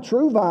 I am the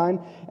true vine,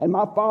 and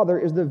my Father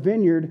is the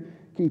vineyard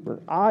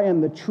keeper. I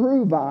am the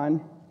true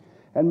vine,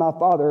 and my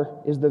Father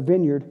is the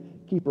vineyard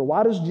keeper.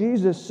 Why does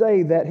Jesus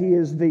say that he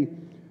is the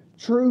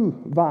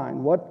true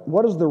vine?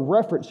 What is the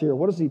reference here?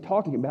 What is he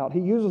talking about?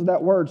 He uses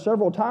that word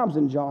several times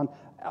in John,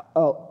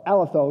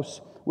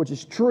 alethos, which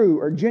is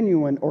true or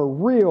genuine or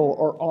real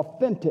or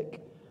authentic,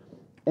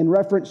 in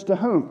reference to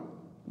whom?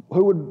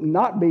 Who would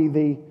not be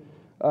the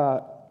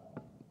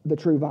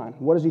true vine?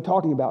 What is he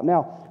talking about?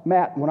 Now,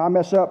 Matt, when I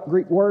mess up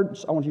Greek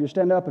words, I want you to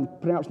stand up and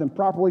pronounce them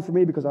properly for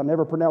me because I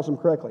never pronounce them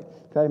correctly.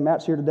 Okay,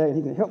 Matt's here today and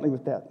he can help me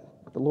with that.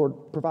 The Lord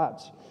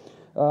provides.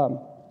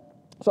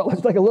 So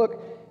let's take a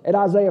look at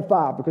Isaiah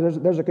 5 because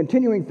there's a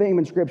continuing theme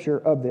in Scripture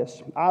of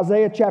this.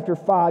 Isaiah chapter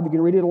 5, you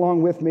can read it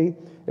along with me,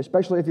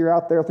 especially if you're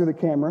out there through the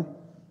camera.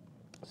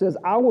 It says,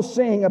 I will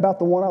sing about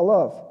the one I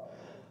love,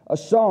 a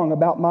song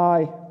about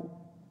my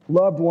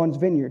loved one's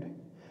vineyard.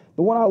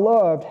 The one I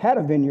loved had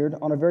a vineyard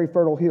on a very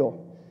fertile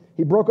hill.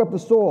 He broke up the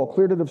soil,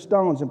 cleared it of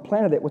stones, and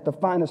planted it with the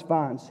finest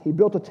vines. He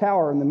built a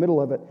tower in the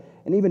middle of it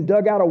and even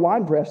dug out a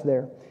winepress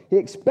there. He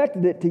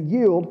expected it to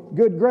yield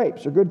good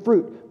grapes or good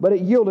fruit, but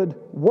it yielded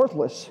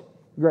worthless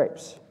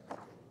grapes.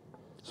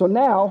 So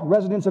now,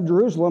 residents of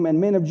Jerusalem and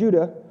men of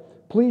Judah,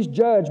 please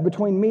judge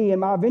between me and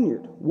my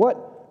vineyard.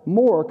 What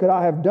more could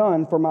I have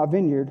done for my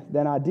vineyard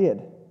than I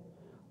did?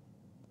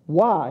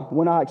 Why,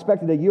 when I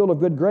expected a yield of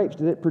good grapes,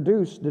 did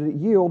it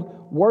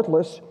yield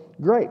worthless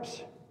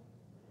grapes?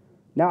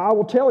 Now I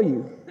will tell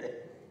you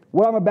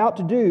what I'm about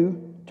to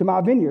do to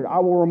my vineyard. I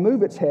will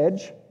remove its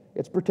hedge,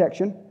 its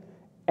protection,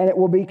 and it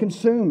will be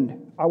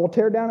consumed. I will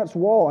tear down its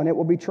wall, and it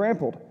will be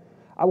trampled.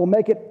 I will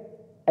make it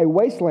a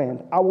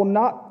wasteland. It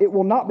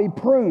will not be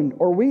pruned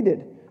or weeded.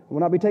 It will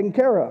not be taken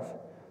care of.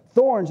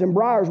 Thorns and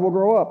briars will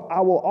grow up.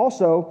 I will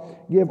also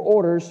give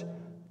orders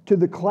to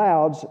the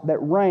clouds that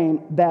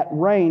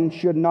rain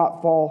should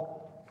not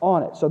fall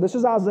on it. So this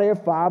is Isaiah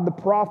 5, the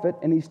prophet,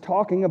 and he's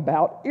talking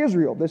about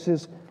Israel. This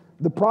is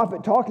the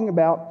prophet talking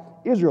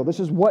about Israel. This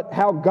is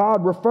how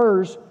God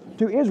refers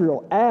to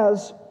Israel,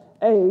 as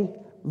a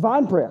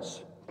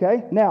winepress.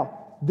 Okay? Now,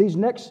 this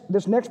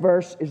next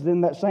verse is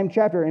in that same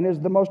chapter and is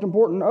the most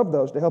important of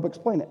those to help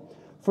explain it.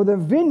 For the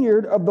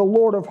vineyard of the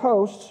Lord of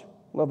hosts,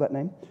 love that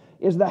name,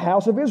 is the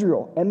house of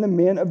Israel and the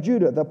men of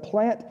Judah, the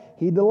plant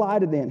he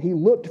delighted in. He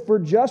looked for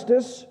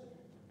justice,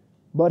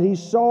 but he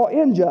saw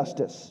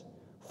injustice,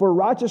 for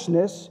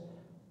righteousness,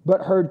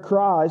 but heard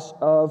cries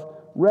of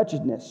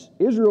wretchedness.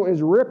 Israel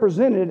is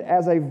represented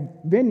as a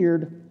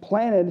vineyard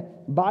planted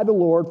by the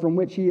Lord from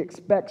which he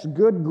expects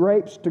good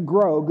grapes to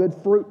grow, good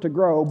fruit to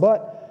grow,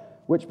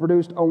 but which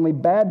produced only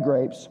bad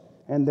grapes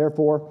and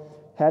therefore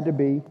had to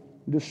be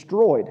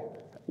destroyed.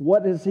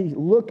 What does he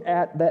look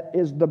at that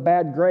is the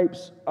bad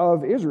grapes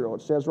of Israel?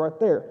 It says right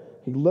there,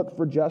 he looked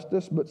for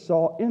justice but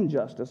saw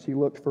injustice. He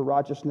looked for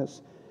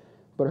righteousness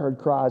but heard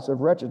cries of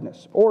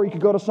wretchedness. Or you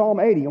could go to Psalm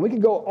 80, and we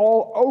could go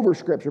all over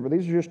Scripture, but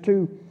these are just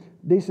two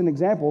decent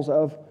examples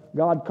of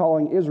God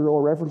calling Israel,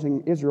 or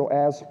referencing Israel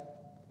as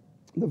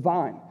the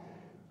vine.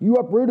 You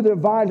uprooted the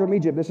vine from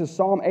Egypt. This is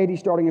Psalm 80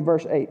 starting in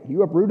verse 8.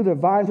 You uprooted the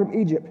vine from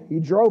Egypt.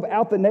 You drove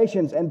out the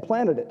nations and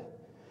planted it.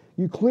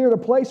 You cleared a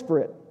place for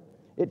it.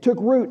 It took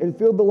root and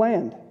filled the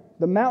land.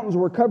 The mountains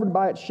were covered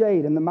by its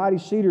shade, and the mighty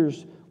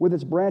cedars with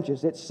its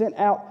branches. It sent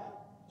out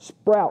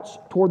sprouts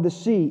toward the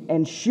sea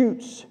and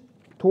shoots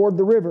toward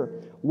the river?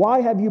 Why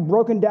have you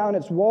broken down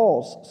its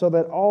walls so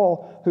that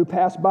all who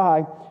pass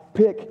by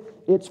pick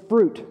its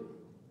fruit?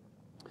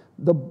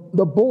 The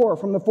boar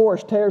from the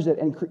forest tears it,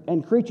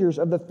 and creatures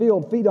of the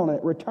field feed on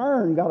it.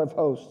 Return, God of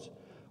hosts.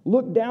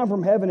 Look down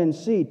from heaven and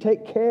see.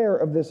 Take care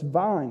of this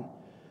vine,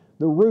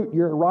 the root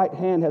your right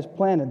hand has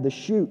planted, the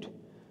shoot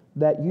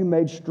that you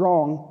made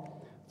strong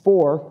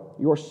for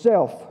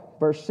yourself.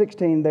 Verse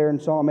 16 there in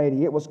Psalm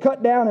 80. It was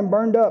cut down and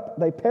burned up.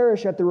 They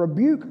perish at the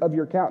rebuke of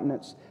your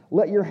countenance.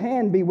 Let your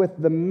hand be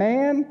with the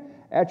man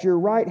at your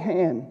right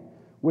hand,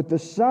 with the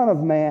Son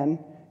of Man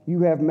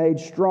you have made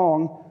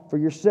strong for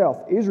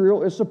yourself.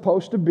 Israel is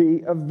supposed to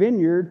be a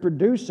vineyard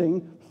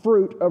producing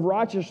fruit of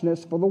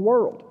righteousness for the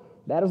world.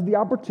 That is the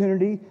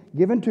opportunity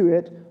given to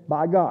it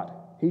by God.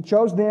 He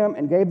chose them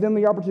and gave them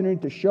the opportunity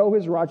to show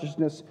His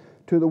righteousness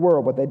to the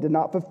world, but they did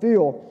not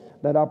fulfill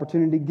that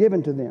opportunity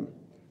given to them.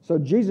 So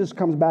Jesus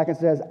comes back and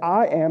says,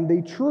 I am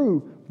the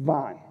true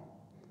vine,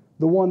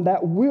 the one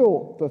that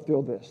will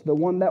fulfill this, the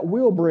one that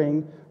will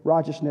bring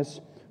righteousness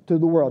to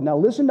the world. Now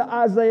listen to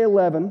Isaiah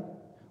 11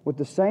 with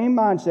the same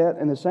mindset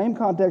and the same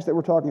context that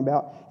we're talking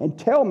about, and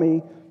tell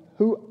me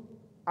who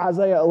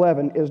Isaiah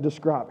 11 is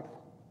describing.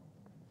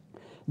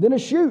 Then a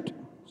shoot,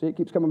 see it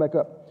keeps coming back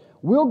up,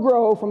 will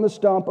grow from the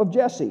stump of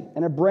Jesse,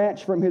 and a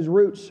branch from his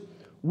roots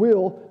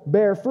will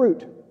bear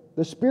fruit.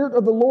 The Spirit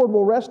of the Lord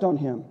will rest on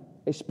him,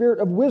 a spirit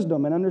of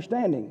wisdom and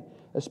understanding,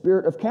 a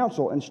spirit of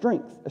counsel and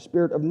strength, a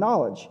spirit of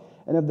knowledge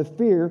and of the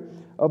fear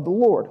of the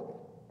Lord.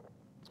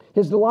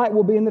 His delight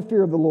will be in the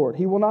fear of the Lord.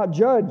 He will not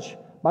judge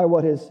by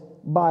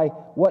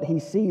what he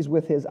sees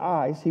with his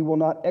eyes. He will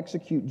not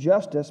execute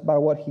justice by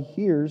what he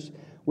hears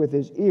with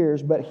his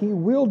ears, but he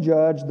will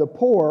judge the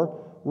poor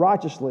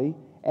righteously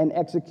and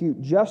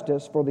execute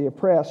justice for the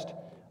oppressed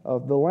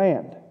of the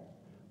land.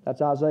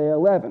 That's Isaiah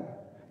 11.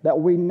 That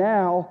we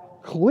now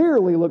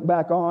clearly look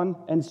back on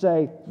and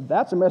say,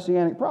 that's a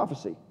messianic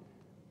prophecy.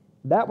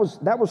 That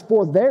was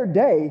for their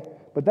day,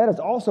 but that is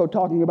also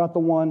talking about the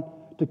one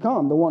to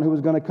come, the one who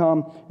is going to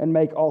come and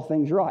make all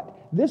things right.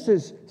 This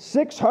is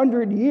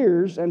 600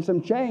 years and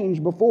some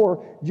change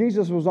before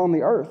Jesus was on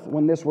the earth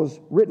when this was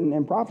written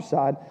and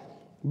prophesied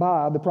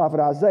by the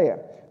prophet Isaiah.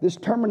 This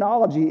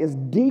terminology is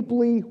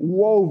deeply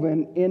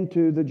woven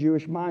into the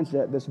Jewish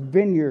mindset, this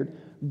vineyard,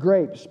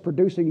 grapes,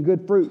 producing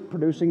good fruit,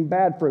 producing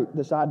bad fruit,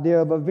 this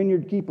idea of a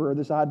vineyard keeper,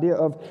 this idea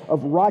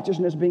of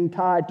righteousness being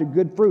tied to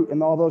good fruit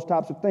and all those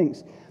types of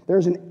things.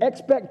 There's an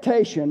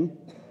expectation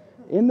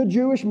in the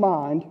Jewish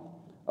mind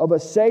of a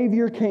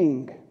Savior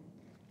King,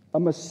 a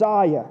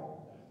Messiah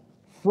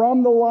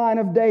from the line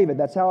of David.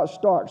 That's how it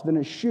starts. Then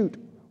a shoot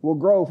will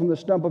grow from the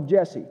stump of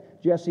Jesse.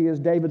 Jesse is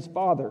David's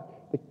father.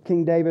 The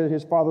King David,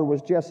 his father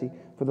was Jesse.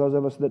 For those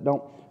of us that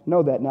don't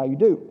know that, now you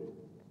do.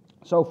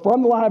 So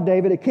from the line of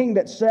David, a king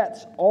that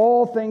sets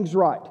all things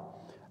right.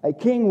 A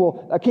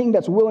king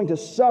that's willing to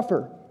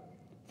suffer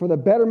for the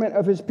betterment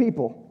of his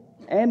people.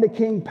 And a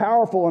king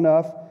powerful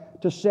enough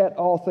to set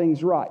all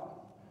things right.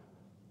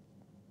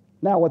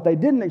 Now, what they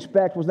didn't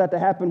expect was that to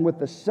happen with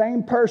the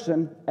same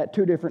person at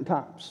two different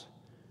times.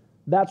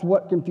 That's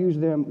what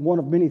confused them, one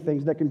of many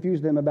things that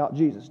confused them about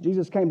Jesus.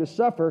 Jesus came to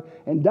suffer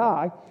and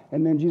die,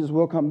 and then Jesus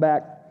will come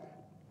back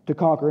to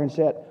conquer and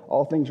set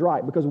all things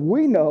right. Because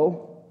we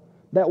know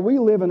that we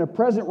live in a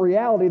present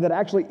reality that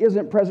actually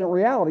isn't present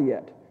reality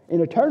yet.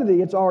 In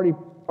eternity, it's already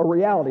a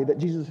reality that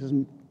Jesus has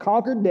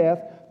conquered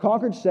death,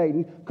 conquered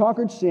Satan,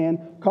 conquered sin,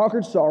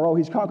 conquered sorrow.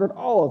 He's conquered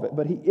all of it,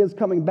 but he is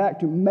coming back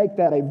to make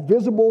that a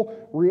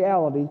visible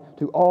reality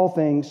to all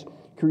things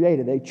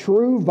created. A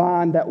true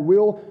vine that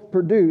will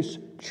produce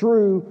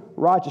true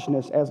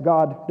righteousness as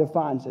God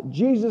defines it.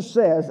 Jesus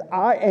says,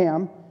 I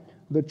am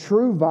the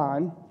true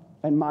vine,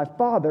 and my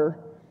Father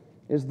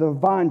is the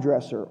vine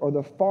dresser or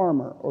the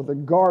farmer or the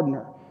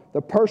gardener,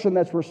 the person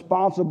that's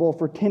responsible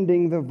for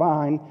tending the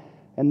vine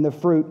and the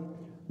fruit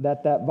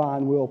that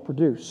vine will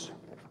produce.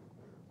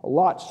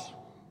 Lots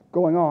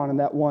going on in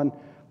that one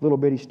little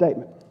bitty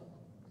statement.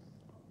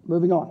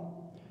 Moving on.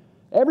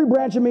 Every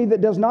branch of me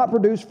that does not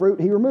produce fruit,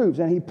 he removes,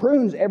 and he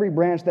prunes every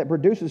branch that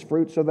produces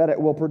fruit so that it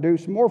will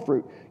produce more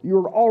fruit. You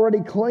are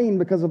already clean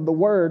because of the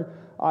word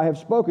I have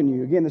spoken to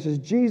you. Again, this is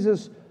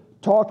Jesus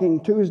talking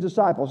to his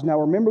disciples. Now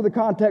remember the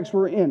context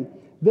we're in.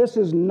 This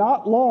is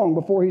not long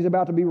before he's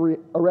about to be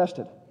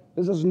arrested.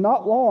 This is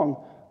not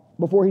long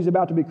before he's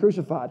about to be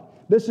crucified.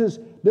 This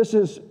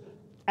is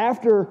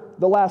after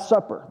the Last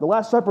Supper. The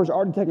Last Supper has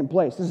already taken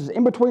place. This is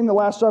in between the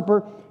Last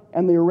Supper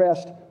and the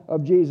arrest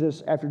of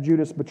Jesus after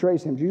Judas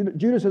betrays him.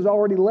 Judas has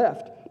already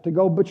left to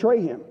go betray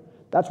him.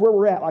 That's where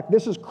we're at. Like,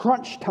 this is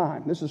crunch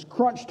time. This is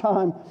crunch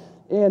time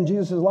in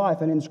Jesus'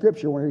 life and in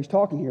Scripture where he's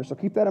talking here. So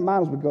keep that in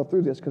mind as we go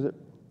through this, because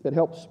it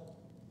helps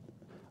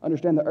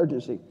understand the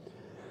urgency.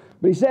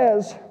 But he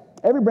says,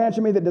 every branch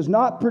of me that does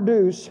not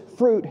produce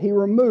fruit, he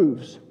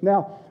removes.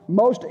 Now,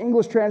 most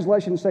English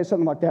translations say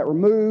something like that,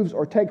 removes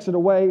or takes it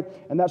away,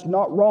 and that's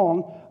not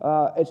wrong.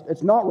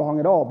 It's not wrong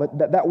at all, but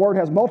that word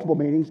has multiple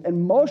meanings, and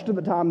most of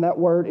the time that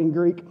word in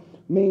Greek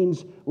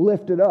means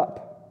lifted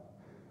up,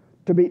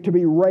 to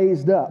be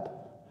raised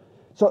up.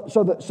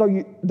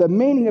 The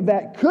meaning of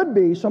that could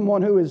be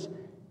someone who is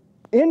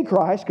in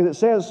Christ, because it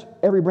says,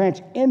 every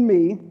branch in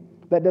me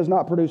that does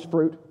not produce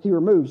fruit, he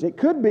removes. It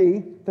could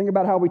be, think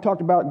about how we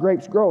talked about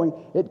grapes growing,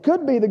 it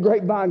could be the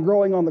grapevine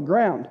growing on the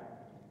ground.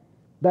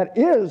 That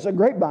is a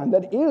grapevine,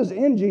 that is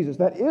in Jesus,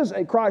 that is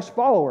a Christ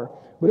follower,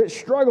 but it's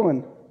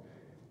struggling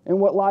in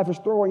what life is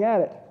throwing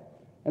at it.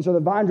 And so the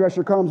vine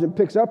dresser comes and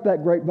picks up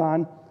that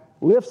grapevine,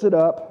 lifts it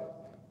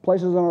up,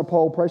 places it on a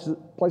pole,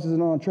 places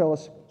it on a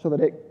trellis so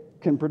that it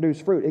can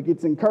produce fruit. It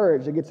gets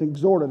encouraged, it gets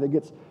exhorted, it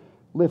gets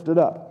lifted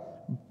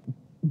up.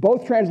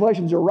 Both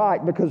translations are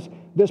right, because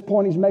this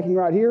point he's making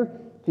right here,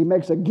 he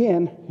makes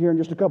again here in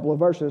just a couple of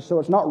verses. So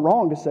it's not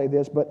wrong to say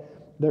this, but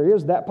there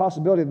is that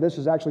possibility that this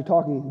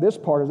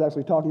part is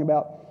actually talking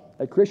about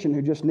a Christian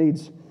who just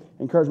needs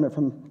encouragement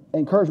from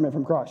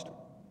Christ,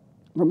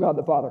 from God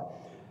the Father.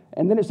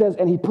 And then it says,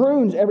 and he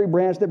prunes every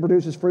branch that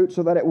produces fruit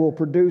so that it will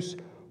produce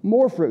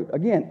more fruit.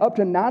 Again, up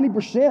to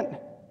 90%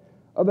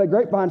 of that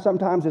grapevine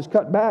sometimes is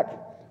cut back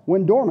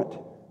when dormant.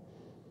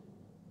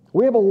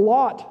 We have a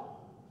lot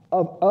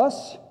of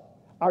us,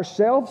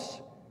 ourselves,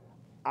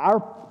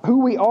 who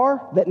we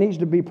are, that needs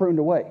to be pruned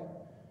away.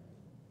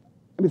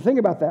 I mean, think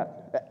about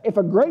that. If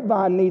a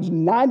grapevine needs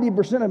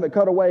 90% of it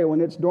cut away when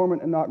it's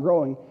dormant and not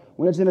growing,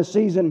 when it's in a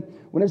season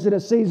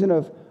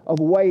of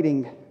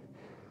waiting,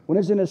 when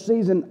it's in a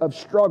season of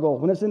struggle,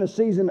 when it's in a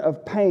season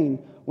of pain,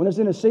 when it's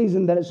in a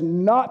season that it's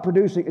not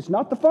producing, it's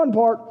not the fun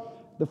part,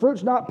 the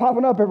fruit's not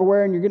popping up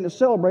everywhere and you're getting to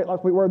celebrate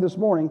like we were this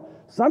morning.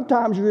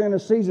 Sometimes you're in a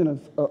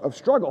season of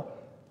struggle.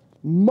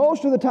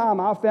 Most of the time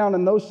I've found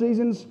in those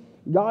seasons,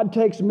 God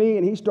takes me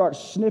and he starts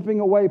snipping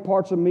away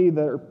parts of me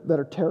that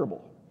are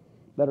terrible,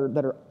 that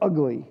are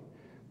ugly,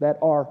 that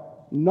are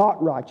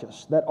not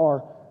righteous, that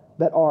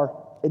are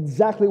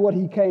exactly what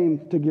he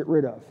came to get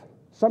rid of.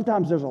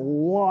 Sometimes there's a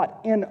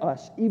lot in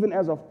us, even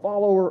as a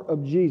follower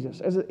of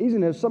Jesus,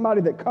 even as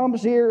somebody that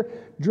comes here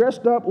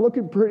dressed up,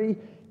 looking pretty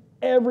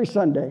every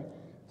Sunday.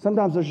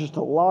 Sometimes there's just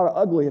a lot of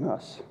ugly in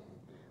us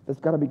that's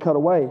got to be cut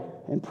away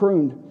and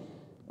pruned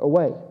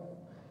away.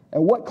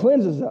 And what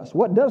cleanses us?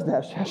 What does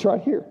that? That's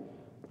right here.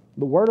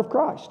 The Word of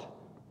Christ.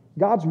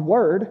 God's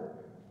Word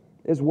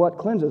is what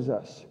cleanses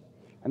us.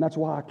 And that's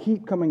why I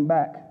keep coming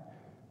back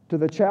to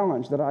the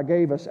challenge that I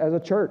gave us as a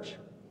church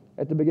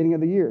at the beginning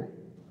of the year.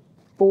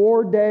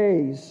 4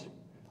 days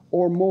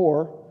or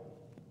more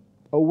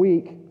a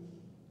week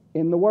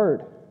in the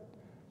Word.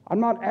 I'm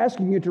not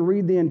asking you to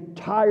read the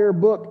entire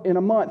book in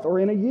a month or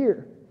in a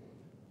year.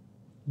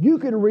 You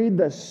could read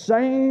the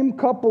same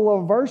couple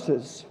of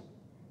verses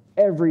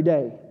every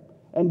day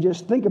and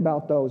just think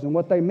about those and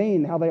what they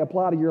mean, how they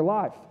apply to your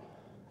life.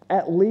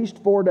 At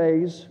least 4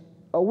 days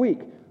a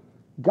week.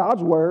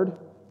 God's Word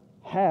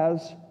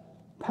has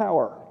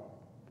power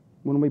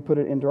when we put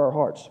it into our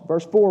hearts.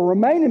 Verse 4,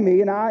 remain in me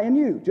and I in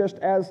you. Just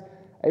as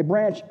a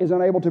branch is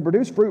unable to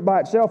produce fruit by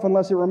itself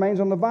unless it remains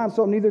on the vine,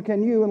 so neither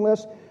can you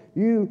unless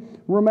you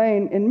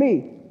remain in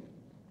me.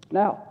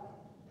 Now,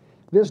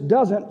 this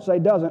doesn't. I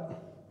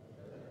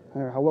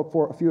woke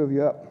for a few of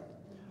you up.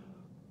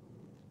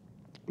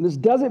 This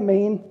doesn't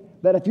mean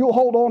that if you'll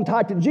hold on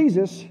tight to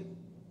Jesus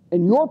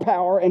in your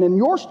power and in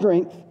your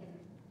strength,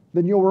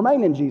 then you'll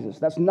remain in Jesus.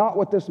 That's not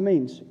what this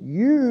means.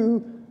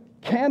 You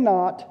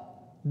cannot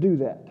do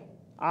that.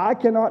 I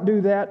cannot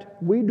do that.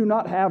 We do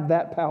not have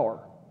that power.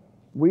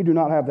 We do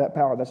not have that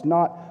power. That's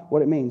not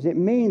what it means. It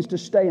means to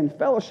stay in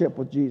fellowship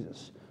with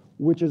Jesus,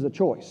 which is a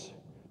choice.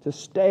 To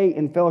stay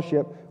in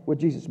fellowship with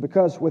Jesus.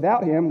 Because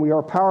without him, we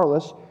are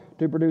powerless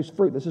to produce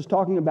fruit. This is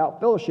talking about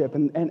fellowship.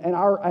 And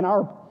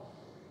our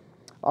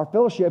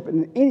fellowship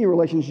in any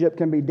relationship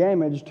can be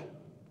damaged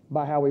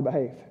by how we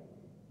behave.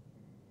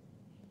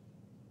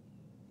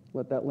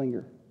 Let that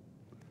linger.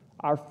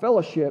 Our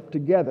fellowship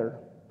together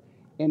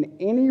in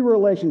any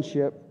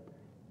relationship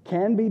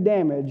can be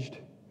damaged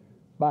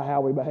by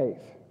how we behave.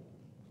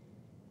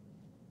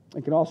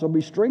 It can also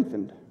be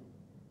strengthened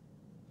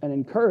and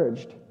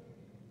encouraged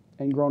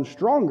and grown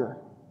stronger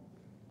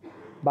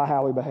by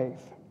how we behave,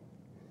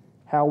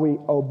 how we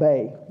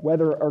obey,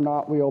 whether or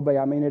not we obey.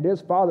 I mean, it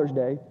is Father's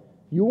Day.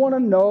 You want to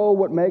know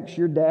what makes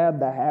your dad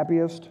the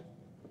happiest?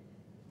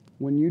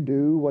 When you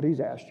do what he's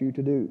asked you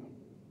to do.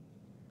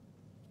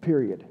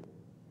 Period.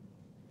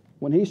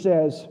 When he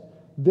says,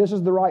 this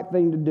is the right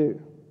thing to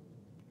do,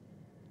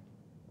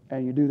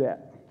 and you do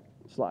that,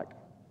 it's like,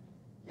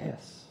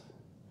 yes.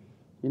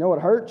 You know what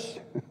hurts?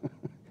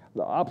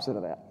 The opposite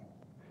of that.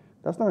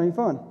 That's not any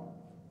fun.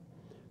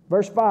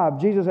 Verse 5,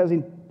 Jesus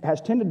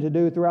has tended to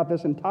do throughout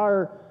this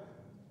entire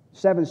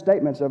 7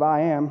 statements of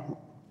I am,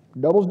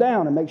 doubles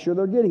down and makes sure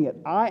they're getting it.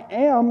 I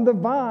am the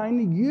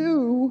vine,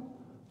 you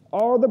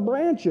are the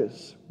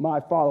branches, my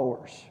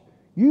followers.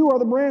 You are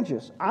the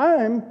branches.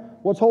 I'm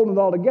what's holding it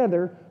all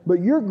together,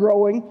 but you're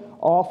growing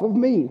off of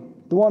me.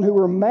 The one who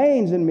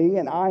remains in me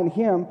and I in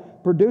him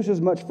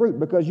produces much fruit,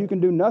 because you can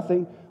do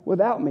nothing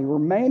without me.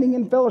 Remaining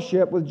in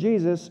fellowship with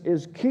Jesus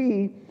is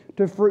key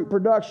to fruit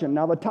production.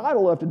 Now, the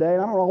title of today,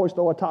 and I don't always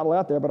throw a title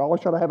out there, but I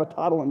always try to have a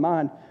title in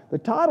mind. The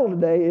title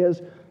today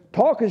is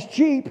Talk is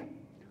Cheap,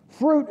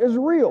 Fruit is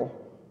Real.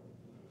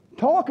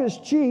 Talk is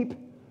cheap,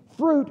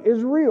 fruit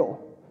is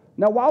real.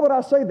 Now, why would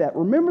I say that?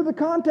 Remember the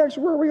context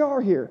where we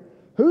are here.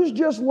 Who's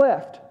just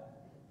left?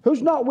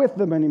 Who's not with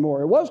them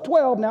anymore? It was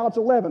 12, now it's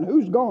 11.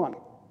 Who's gone?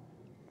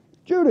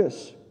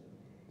 Judas,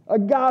 a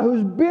guy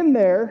who's been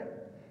there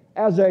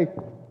as a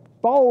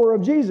follower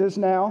of Jesus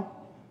now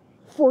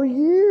for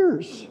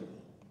years.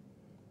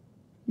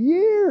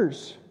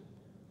 Years.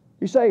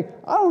 You say,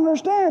 I don't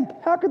understand.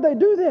 How could they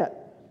do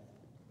that?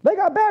 They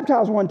got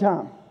baptized one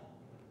time.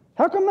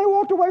 How come they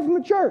walked away from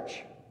the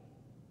church?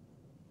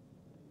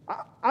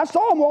 I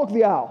saw them walk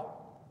the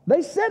aisle.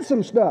 They said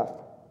some stuff.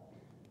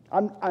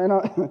 And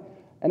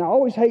I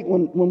always hate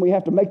when we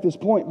have to make this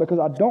point because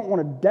I don't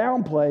want to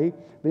downplay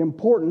the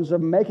importance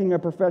of making a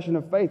profession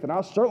of faith. And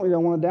I certainly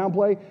don't want to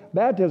downplay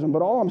baptism.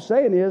 But all I'm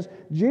saying is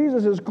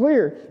Jesus is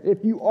clear.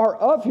 If you are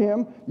of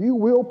Him, you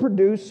will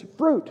produce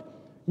fruit.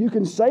 You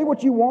can say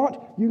what you want.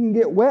 You can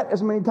get wet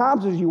as many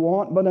times as you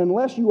want. But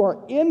unless you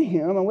are in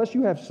Him, unless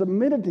you have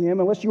submitted to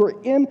Him, unless you are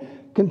in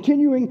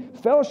continuing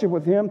fellowship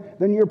with Him,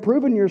 then you're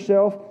proving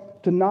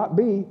yourself to not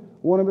be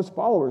one of His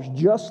followers,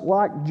 just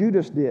like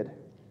Judas did.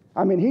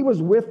 I mean, he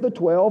was with the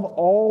 12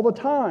 all the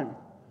time.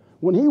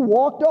 When he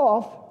walked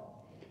off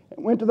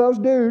and went to those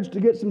dudes to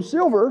get some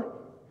silver,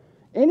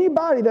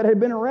 anybody that had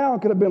been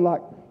around could have been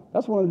like,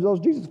 that's one of those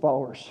Jesus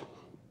followers.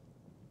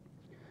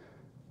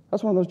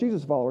 That's one of those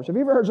Jesus followers. Have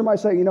you ever heard somebody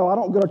say, I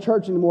don't go to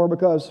church anymore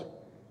because,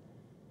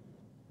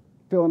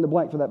 fill in the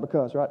blank for that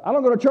because, right? I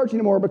don't go to church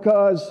anymore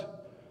because,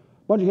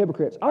 bunch of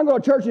hypocrites. I don't go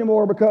to church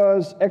anymore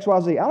because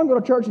XYZ. I don't go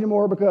to church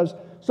anymore because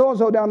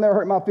so-and-so down there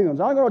hurt my feelings.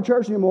 I don't go to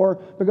church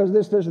anymore because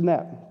this, and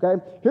that.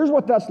 Okay? Here's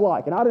what that's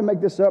like. And I didn't make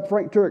this up.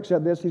 Frank Turek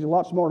said this. He's a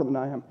lot smarter than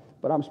I am,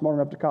 but I'm smart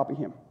enough to copy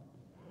him.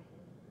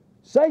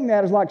 Saying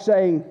that is like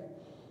saying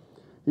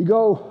you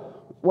go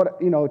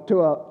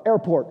to an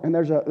airport and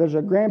there's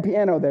a grand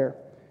piano there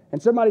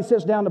and somebody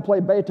sits down to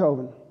play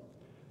Beethoven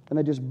and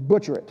they just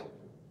butcher it.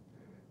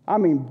 I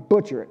mean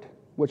butcher it,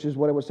 which is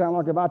what it would sound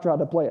like if I tried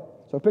to play it.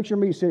 So picture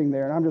me sitting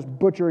there, and I'm just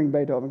butchering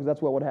Beethoven, because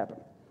that's what would happen.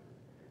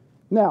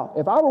 Now,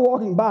 if I were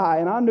walking by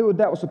and I knew what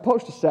that was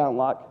supposed to sound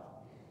like,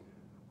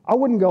 I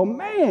wouldn't go,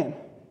 man,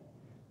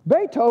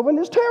 Beethoven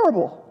is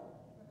terrible.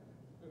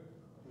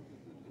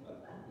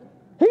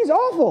 He's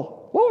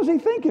awful. What was he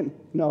thinking?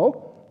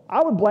 No,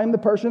 I would blame the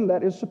person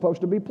that is supposed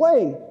to be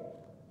playing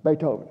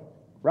Beethoven,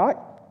 right?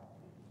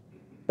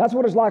 That's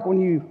what it's like when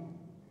you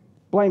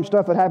blame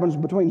stuff that happens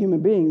between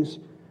human beings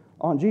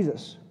on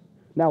Jesus.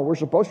 Now, we're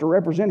supposed to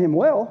represent Him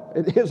well.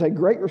 It is a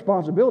great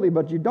responsibility,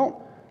 but you don't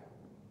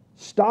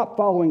stop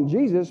following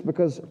Jesus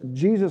because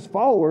Jesus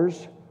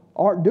followers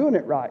aren't doing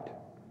it right.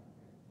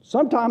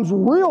 Sometimes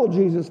real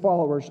Jesus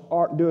followers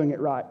aren't doing it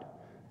right.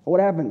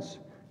 What happens?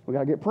 We got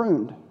to get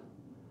pruned.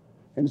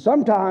 And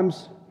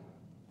sometimes,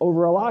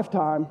 over a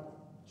lifetime,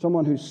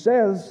 someone who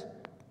says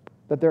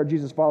that they're a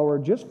Jesus follower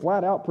just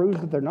flat out proves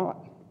that they're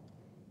not,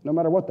 no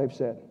matter what they've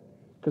said,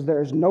 because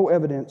there is no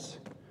evidence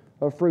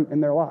of fruit in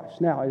their lives.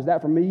 Now, is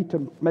that for me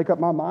to make up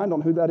my mind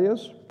on who that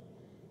is?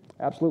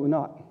 Absolutely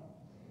not.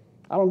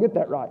 I don't get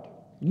that right.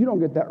 You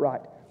don't get that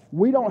right.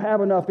 We don't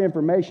have enough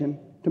information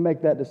to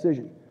make that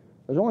decision.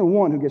 There's only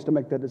one who gets to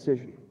make that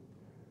decision.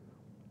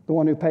 The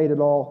one who paid it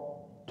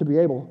all to be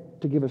able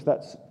to give us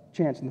that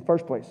chance in the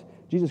first place.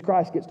 Jesus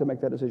Christ gets to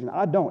make that decision.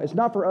 I don't. It's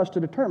not for us to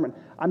determine.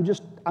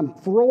 I'm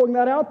throwing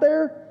that out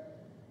there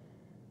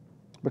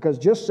because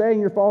just saying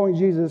you're following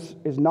Jesus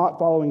is not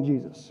following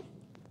Jesus.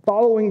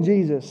 Following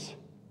Jesus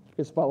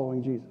is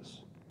following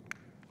Jesus.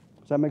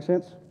 Does that make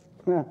sense?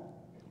 Yeah.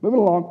 Moving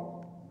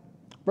along.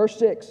 Verse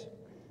 6.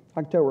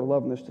 I can tell we're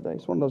loving this today.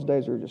 It's one of those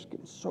days where we're just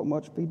getting so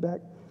much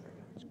feedback.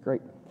 It's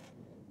great.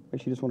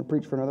 Makes you just want to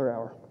preach for another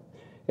hour.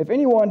 If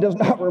anyone does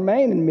not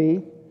remain in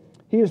me,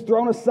 he is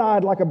thrown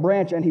aside like a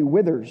branch and he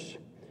withers.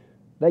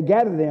 They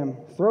gather them,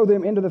 throw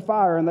them into the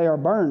fire, and they are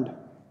burned.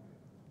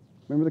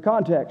 Remember the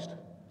context.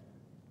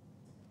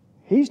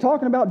 He's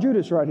talking about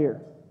Judas right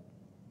here.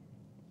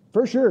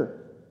 For sure.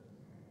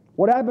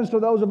 What happens to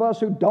those of us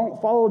who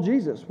don't follow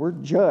Jesus? We're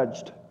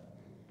judged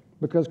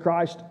because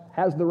Christ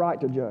has the right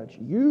to judge.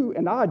 You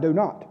and I do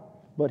not,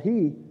 but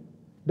He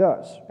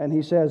does. And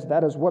He says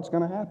that is what's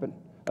going to happen.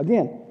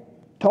 Again,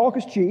 talk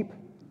is cheap,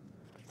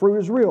 fruit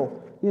is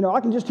real.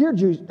 I can just hear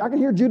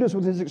Judas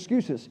with his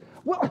excuses.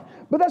 Well,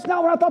 but that's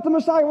not what I thought the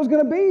Messiah was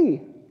going to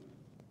be.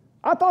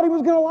 I thought He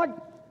was going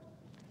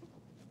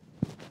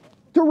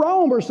to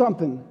Rome or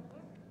something.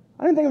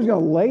 I didn't think He was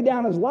going to lay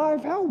down His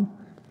life. How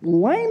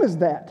lame is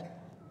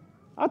that?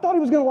 I thought He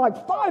was going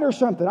to fight or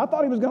something. I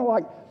thought He was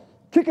going to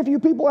kick a few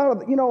people out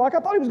of, I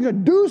thought He was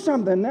going to do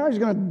something. Now He's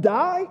going to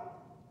die.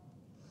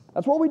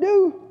 That's what we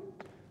do.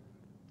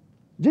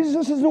 Jesus,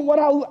 this isn't what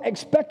I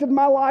expected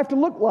my life to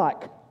look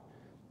like.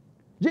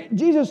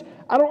 Jesus,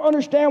 I don't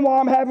understand why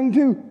I'm having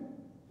to.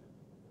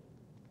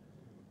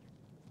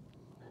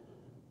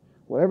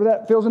 Whatever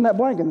that fills in that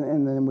blank,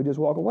 and then we just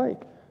walk away.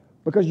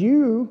 Because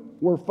you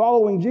were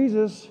following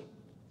Jesus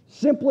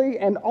simply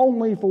and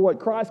only for what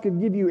Christ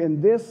could give you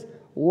in this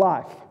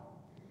life.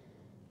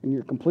 And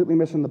you're completely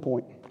missing the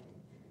point.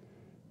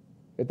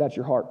 If that's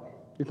your heart.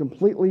 You're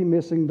completely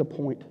missing the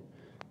point.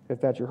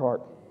 if that's your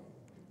heart.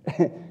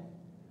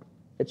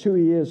 It's who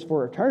he is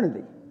for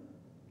eternity,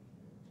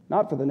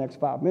 not for the next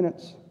 5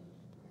 minutes,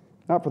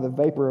 not for the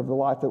vapor of the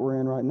life that we're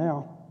in right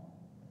now.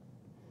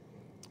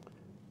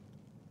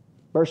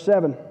 Verse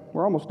 7,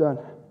 we're almost done.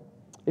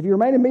 If you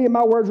remain in me and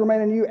my words remain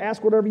in you,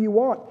 ask whatever you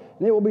want,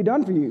 and it will be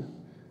done for you.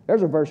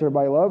 There's a verse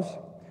everybody loves.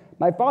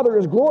 My Father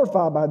is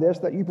glorified by this,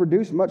 that you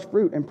produce much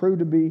fruit and prove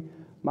to be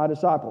my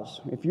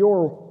disciples.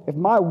 If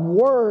my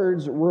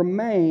words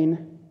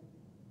remain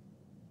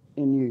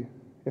in you,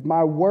 if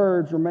my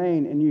words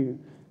remain in you,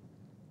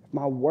 if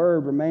my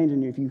word remains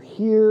in you, if you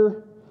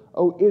hear,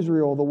 O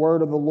Israel, the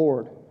word of the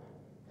Lord.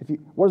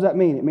 What does that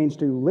mean? It means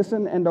to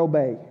listen and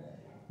obey.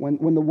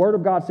 When the word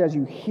of God says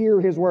you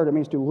hear his word, it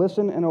means to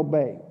listen and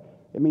obey.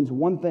 It means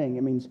one thing.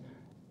 It means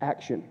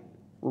action.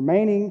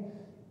 Remaining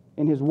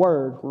in his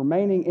word,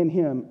 remaining in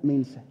him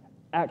means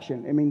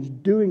action. It means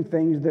doing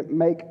things that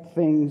make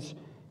things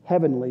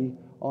heavenly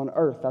on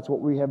earth. That's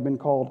what we have been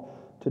called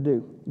to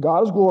do.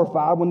 God is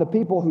glorified when the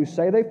people who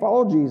say they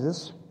follow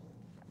Jesus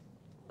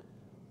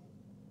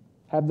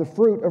have the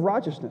fruit of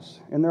righteousness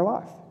in their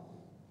life.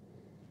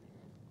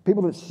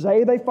 People that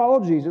say they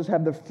follow Jesus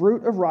have the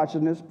fruit of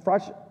righteousness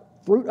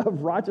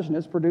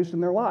produced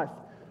in their life.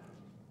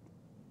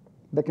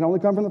 That can only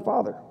come from the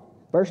Father.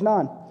 Verse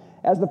 9,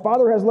 as the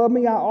Father has loved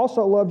me, I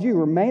also loved you.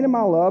 Remain in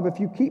my love. If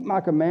you keep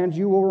my commands,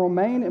 you will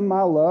remain in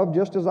my love,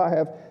 just as I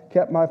have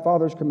kept my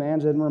Father's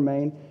commands and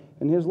remain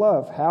in his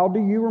love. How do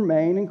you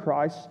remain in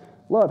Christ's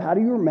love? How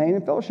do you remain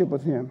in fellowship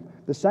with him?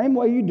 The same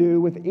way you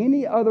do with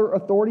any other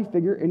authority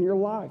figure in your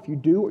life. You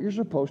do what you're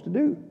supposed to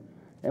do.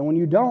 And when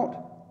you don't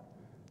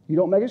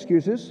make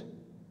excuses.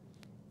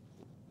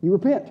 You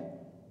repent.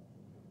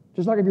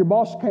 Just like if your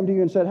boss came to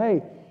you and said,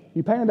 hey,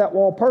 you painted that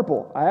wall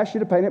purple. I asked you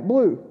to paint it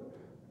blue.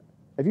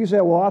 If you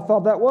say, well, I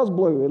thought that was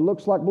blue. It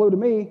looks like blue to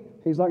me.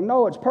 He's like,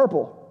 no, it's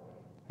purple.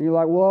 And you're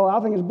like, well, I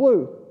think it's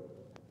blue.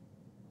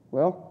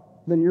 Well,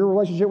 then your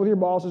relationship with your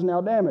boss is now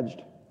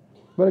damaged.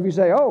 But if you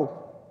say,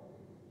 oh,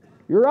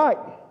 you're right.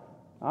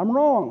 I'm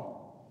wrong.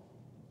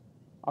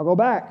 I'll go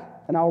back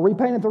and I'll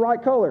repaint it the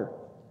right color.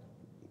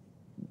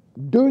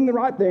 Doing the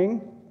right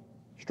thing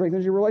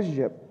strengthens your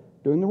relationship.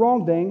 Doing the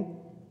wrong thing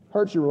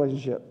hurts your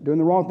relationship. Doing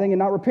the wrong thing and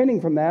not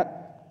repenting from that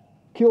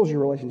kills your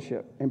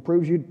relationship and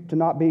proves you to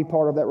not be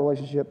part of that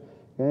relationship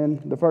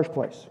in the first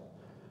place.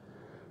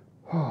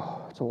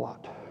 Oh, it's a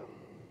lot.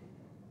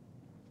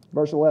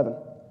 Verse 11.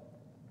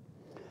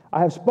 I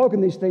have spoken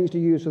these things to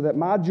you so that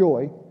my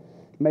joy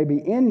may be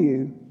in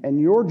you and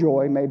your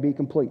joy may be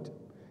complete.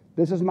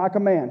 This is my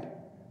command.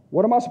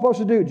 What am I supposed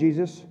to do,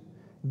 Jesus?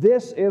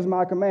 This is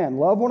my command.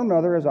 Love one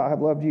another as I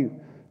have loved you.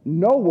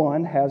 No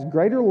one has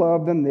greater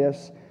love than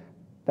this,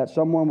 that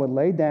someone would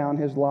lay down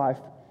his life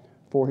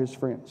for his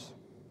friends.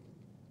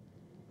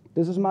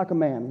 This is my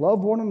command.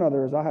 Love one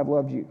another as I have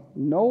loved you.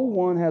 No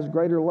one has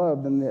greater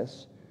love than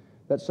this,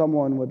 that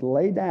someone would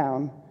lay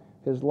down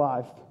his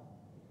life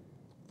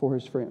for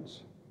his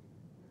friends.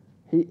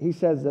 He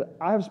says that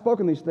I have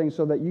spoken these things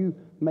so that you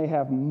may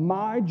have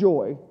my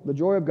joy, the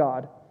joy of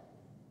God,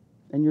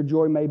 and your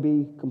joy may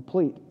be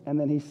complete. And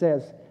then he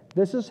says,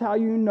 this is how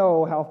you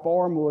know how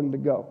far I'm willing to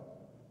go.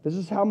 This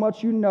is how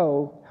much you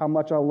know how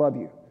much I love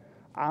you.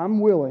 I'm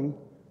willing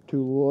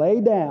to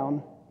lay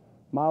down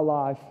my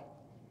life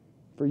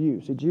for you.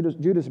 See,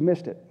 Judas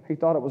missed it. He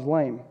thought it was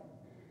lame.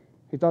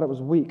 He thought it was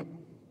weak.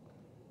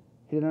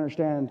 He didn't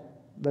understand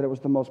that it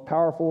was the most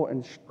powerful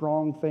and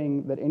strong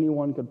thing that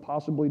anyone could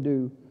possibly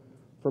do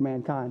for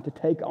mankind, to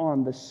take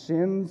on the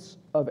sins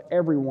of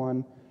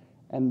everyone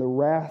and the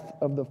wrath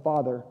of the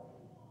Father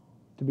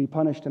to be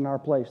punished in our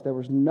place. There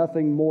was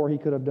nothing more he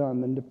could have done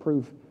than to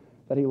prove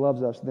that he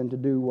loves us than to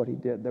do what he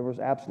did. There was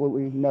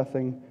absolutely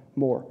nothing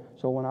more.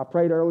 So when I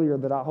prayed earlier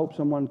that I hope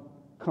someone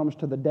comes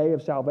to the day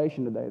of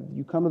salvation today,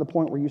 you come to the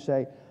point where you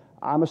say,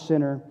 I'm a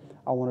sinner.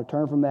 I want to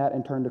turn from that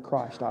and turn to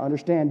Christ. I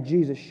understand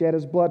Jesus shed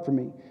his blood for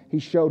me. He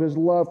showed his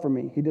love for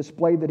me. He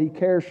displayed that he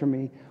cares for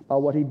me by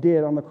what he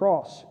did on the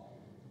cross.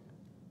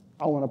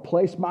 I want to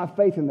place my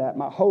faith in that,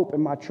 my hope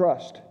and my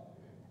trust,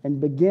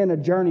 and begin a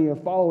journey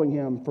of following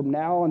him from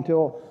now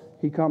until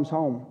he comes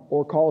home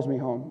or calls me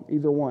home,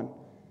 either one.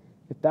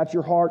 If that's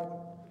your heart,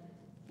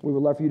 we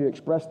would love for you to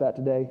express that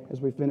today as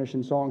we finish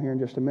in song here in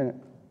just a minute.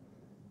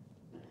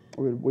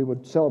 We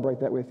would celebrate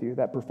that with you,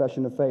 that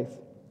profession of faith.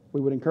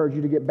 We would encourage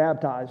you to get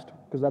baptized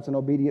because that's an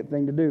obedient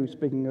thing to do,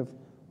 speaking of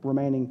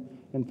remaining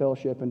in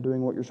fellowship and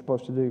doing what you're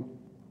supposed to do.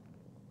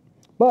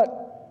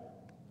 But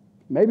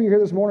maybe you're here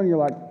this morning and you're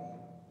like,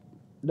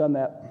 done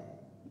that.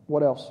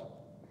 What else?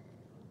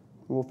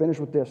 And we'll finish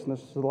with this, and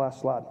this is the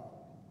last slide.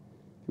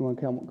 If you want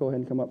to go ahead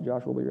and come up,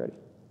 Josh, we'll be ready.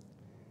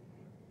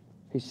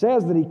 He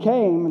says that he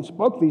came and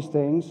spoke these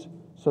things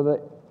so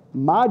that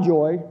my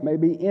joy may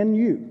be in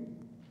you.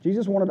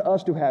 Jesus wanted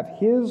us to have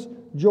his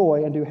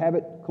joy and to have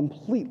it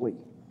completely.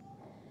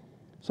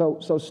 So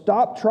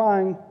stop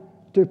trying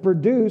to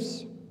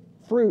produce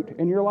fruit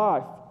in your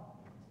life.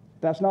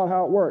 That's not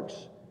how it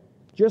works.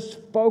 Just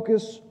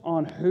focus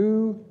on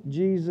who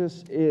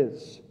Jesus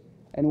is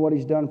and what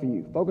he's done for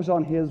you. Focus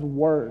on his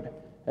word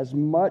as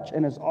much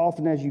and as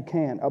often as you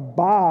can.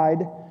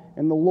 Abide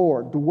in the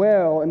Lord.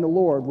 Dwell in the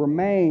Lord.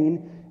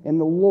 Remain in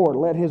the Lord.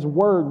 Let His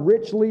word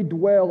richly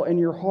dwell in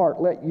your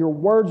heart. Let your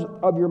words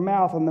of your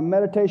mouth and the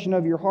meditation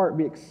of your heart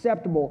be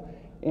acceptable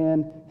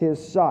in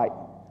His sight.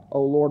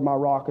 O Lord, my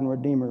rock and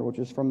redeemer, which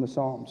is from the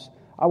Psalms.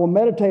 I will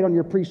meditate on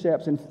your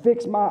precepts and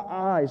fix my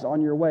eyes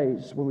on your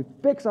ways. When we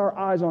fix our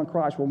eyes on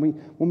Christ, when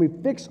we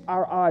fix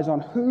our eyes on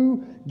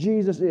who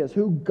Jesus is,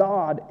 who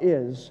God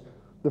is,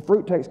 the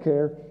fruit takes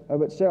care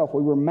of itself.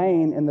 We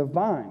remain in the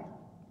vine.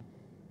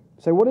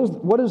 So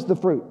what is the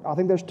fruit? I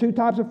think there's two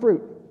types of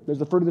fruit. There's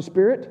the fruit of the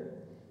Spirit,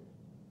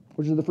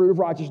 which is the fruit of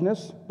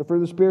righteousness. The fruit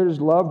of the Spirit is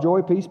love,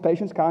 joy, peace,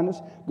 patience,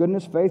 kindness,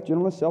 goodness, faith,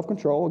 gentleness,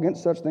 self-control.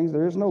 Against such things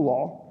there is no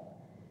law.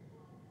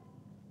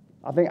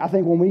 I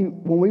think when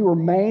we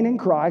remain in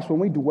Christ, when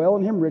we dwell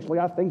in Him richly,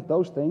 I think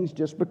those things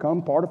just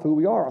become part of who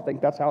we are. I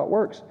think that's how it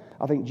works.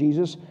 I think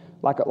Jesus,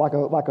 like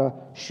a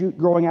shoot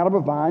growing out of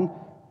a vine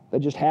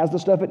that just has the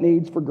stuff it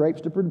needs for grapes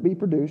to be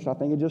produced, I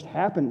think it just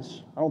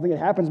happens. I don't think it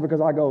happens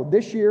because I go,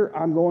 this year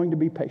I'm going to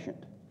be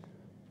patient.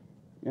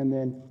 And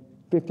then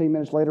 15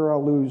 minutes later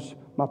I'll lose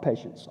my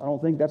patience. I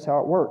don't think that's how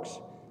it works.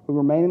 We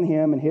remain in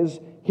Him and His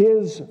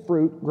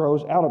fruit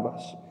grows out of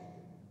us.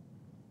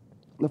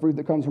 The fruit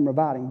that comes from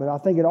abiding. But I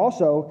think it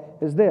also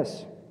is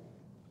this.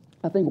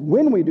 I think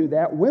when we do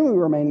that, when we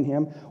remain in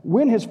Him,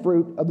 when His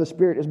fruit of the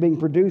Spirit is being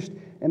produced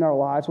in our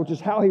lives, which is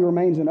how He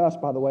remains in us,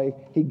 by the way.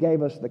 He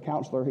gave us the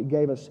Counselor. He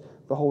gave us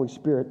the Holy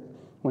Spirit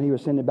when He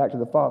was sending back to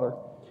the Father.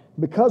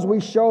 Because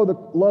we show the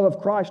love of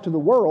Christ to the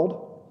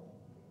world,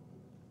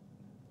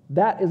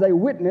 that is a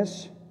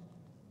witness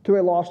to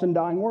a lost and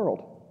dying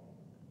world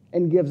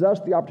and gives us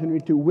the opportunity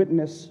to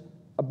witness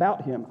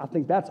about Him. I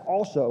think that's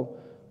also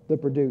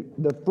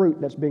the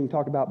fruit that's being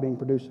talked about being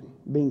produced.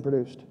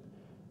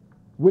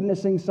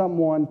 Witnessing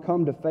someone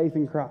come to faith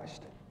in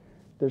Christ.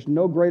 There's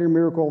no greater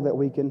miracle that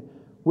we can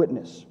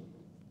witness.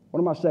 What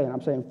am I saying?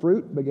 I'm saying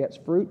fruit begets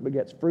fruit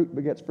begets fruit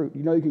begets fruit.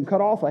 You know, you can cut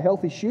off a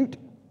healthy shoot.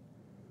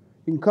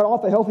 You can cut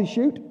off a healthy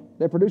shoot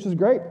that produces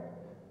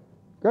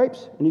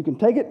grapes, and you can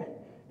take it, and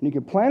you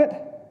can plant it,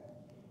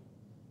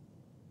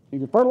 you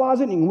can fertilize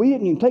it, and you can weed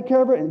it, and you can take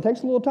care of it, and it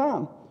takes a little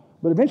time.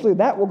 But eventually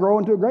that will grow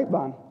into a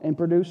grapevine and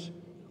produce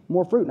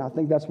more fruit, and I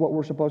think that's what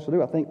we're supposed to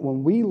do. I think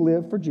when we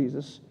live for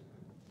Jesus,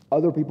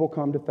 other people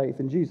come to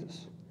faith in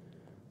Jesus.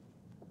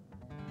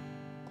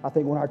 I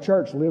think when our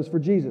church lives for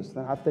Jesus,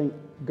 then I think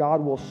God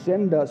will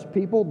send us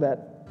people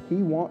that He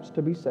wants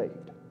to be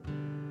saved.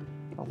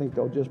 I think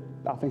they'll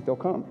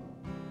come.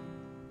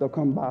 They'll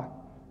come by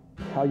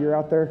how you're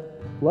out there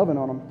loving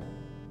on them,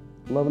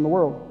 loving the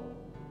world.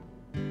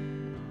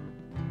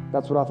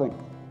 That's what I think.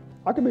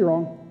 I could be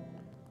wrong,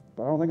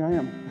 but I don't think I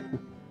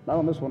am. Not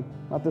on this one,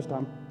 not this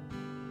time.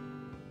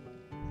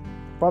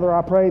 Father,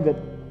 I pray that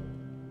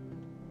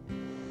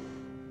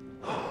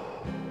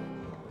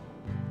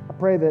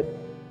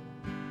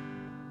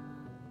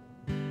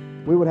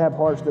we would have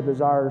hearts that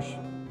desires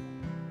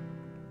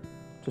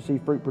to see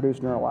fruit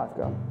produced in our life,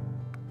 God.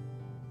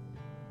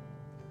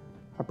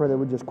 I pray that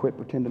we just quit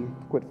pretending,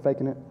 quit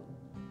faking it,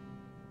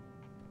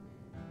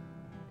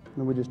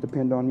 and we just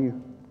depend on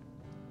You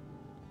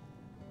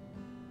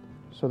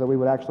so that we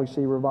would actually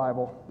see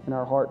revival in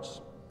our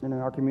hearts and in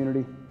our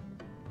community.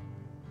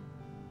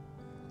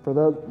 For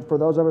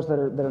those of us that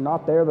are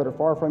not there, that are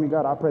far from You,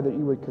 God, I pray that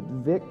You would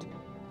convict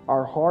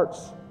our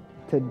hearts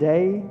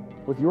today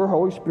with Your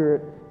Holy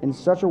Spirit in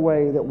such a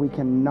way that we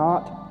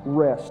cannot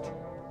rest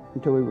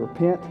until we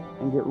repent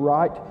and get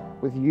right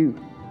with You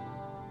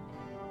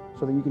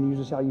so that You can use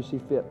us how You see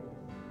fit.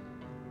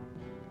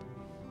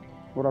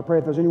 Lord, I pray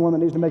if there's anyone that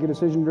needs to make a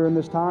decision during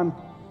this time,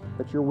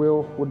 that Your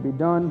will would be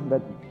done,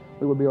 that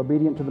we would be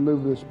obedient to the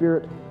move of the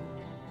Spirit,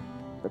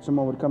 that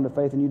someone would come to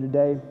faith in You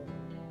today,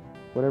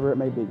 whatever it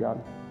may be,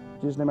 God.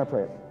 In Jesus' name I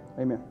pray it.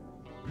 Amen.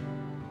 I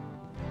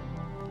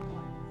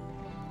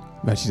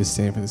invite you to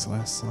stand for this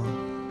last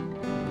song.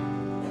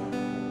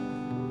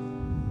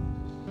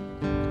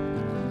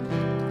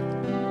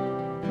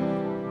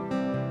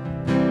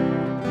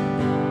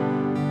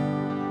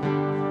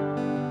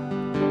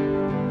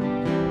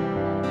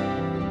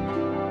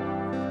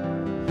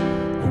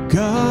 Oh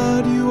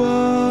God, You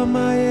are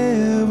my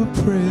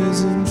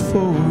ever-present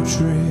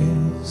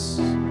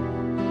fortress,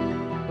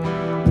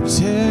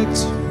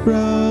 protector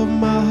of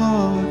my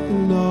heart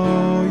in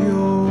all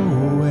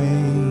Your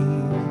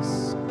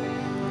ways.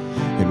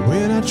 And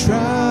when I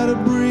try to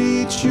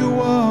breach Your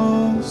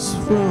walls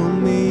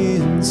from the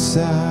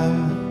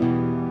inside,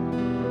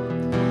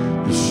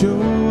 You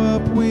show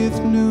up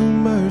with new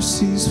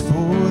mercies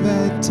for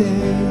that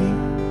day.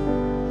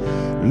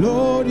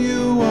 Lord,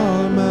 You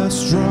are my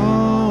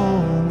stronghold.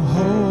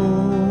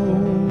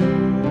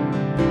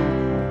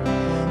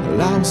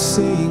 I'll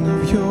sing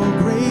of Your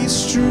great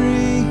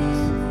strength.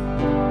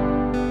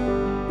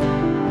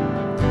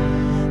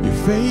 Your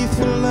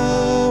faithful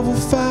love will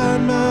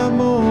find my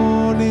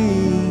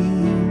morning,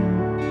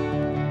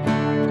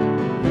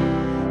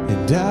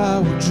 and I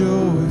will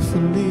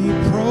joyfully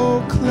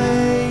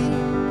proclaim,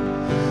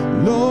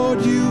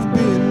 Lord, You've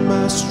been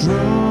my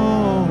stronghold.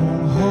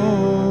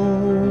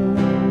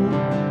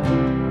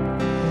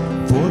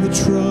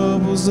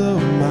 troubles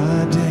of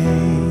my day.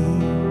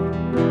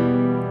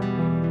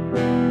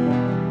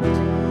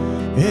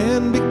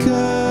 And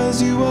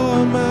because you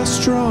are my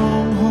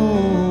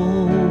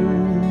stronghold,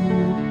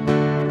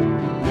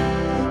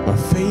 my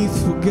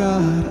faithful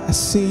God, I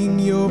sing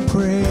your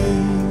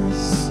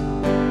praise.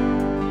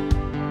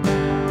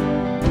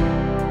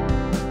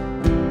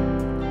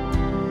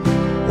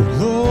 Oh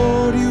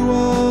Lord, you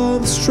are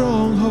the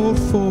stronghold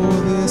for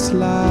this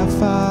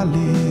life I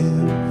live.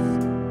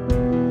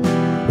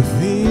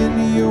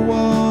 Within your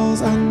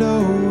walls I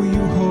know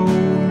you hold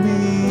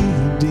me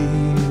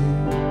dear.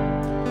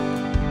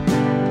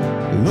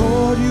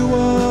 Lord, you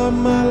are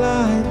my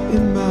light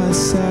and my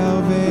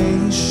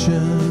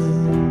salvation.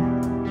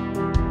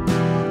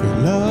 Your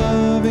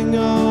loving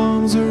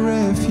arms a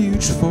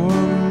refuge for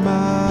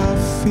my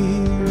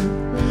fear.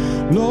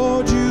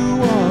 Lord,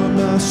 you are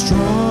my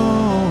stronghold.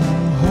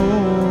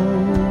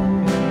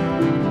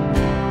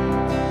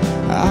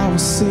 I will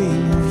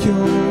sing of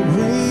your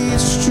great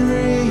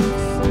strength.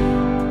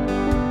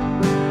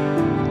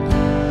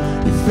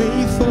 Your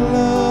faithful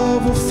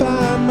love will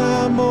find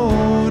my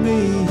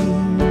morning,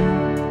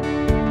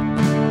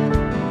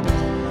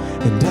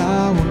 and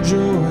I will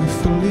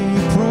joyfully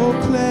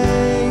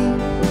proclaim,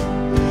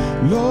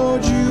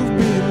 Lord, you've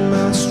been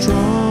my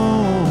stronghold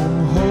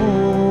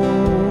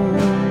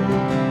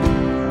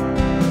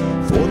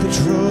for the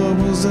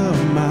troubles of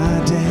my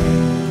day.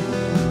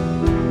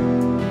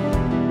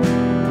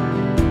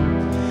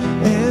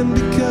 And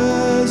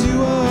because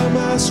you are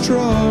my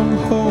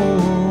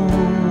stronghold,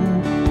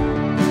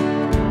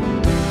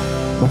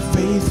 my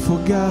faithful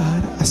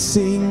God, I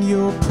sing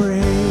your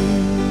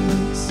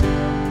praise.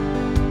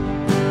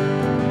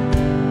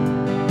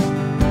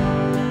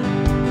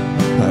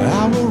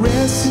 I will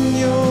rest in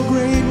your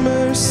great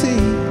mercy,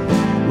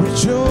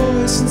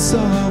 rejoice in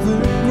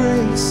sovereign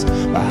grace,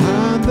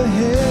 behind the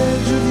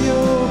hedge of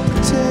your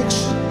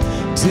protection,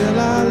 till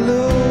I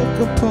look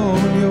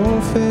upon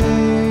your face.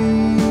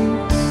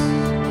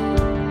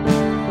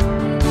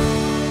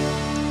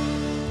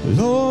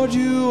 Lord,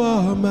 you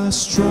are my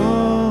stronghold.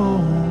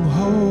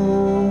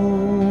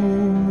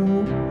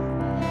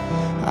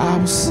 I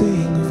will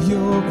sing of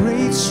your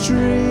great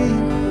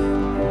strength.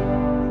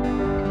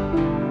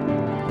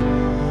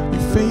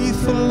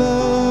 Faithful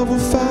love will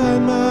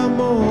find my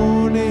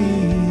mornings,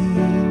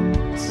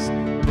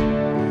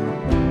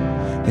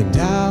 and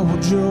I will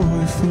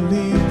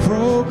joyfully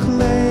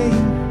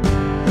proclaim,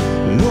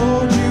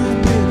 Lord,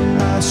 you've been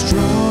my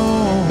stronghold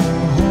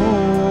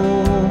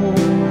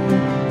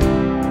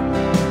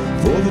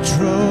for the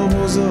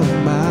troubles of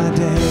my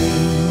day.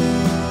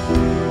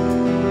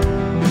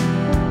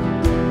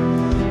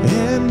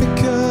 And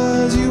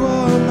because you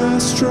are my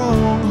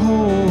stronghold,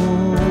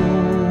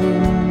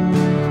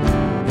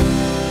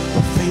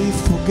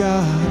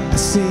 God, I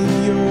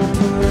sing your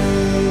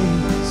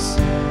praise.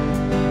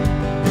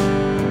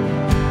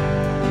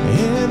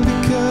 And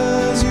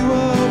because you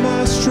are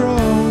my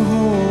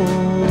stronghold,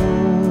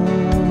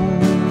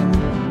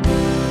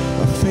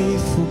 a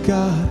faithful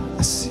God,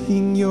 I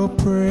sing your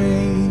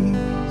praise.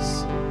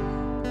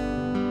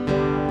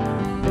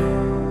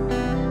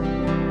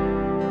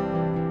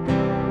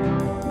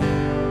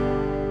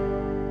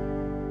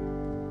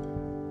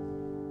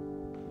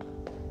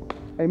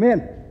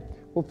 Amen.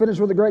 We'll finish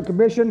with the Great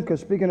Commission,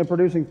 because speaking of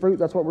producing fruit,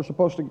 that's what we're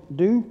supposed to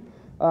do.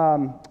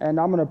 And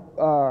I'm going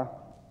to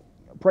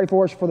pray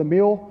for us for the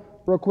meal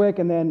real quick,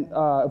 and then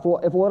if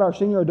we'll let our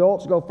senior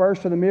adults go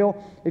first to the meal.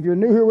 If you're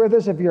new here with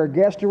us, if you're a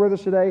guest here with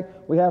us today,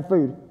 we have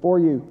food for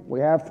you. We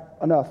have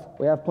enough.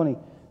 We have plenty.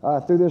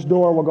 Through this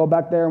door, we'll go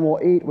back there and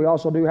we'll eat. We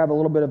also do have a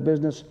little bit of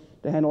business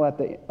to handle at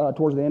the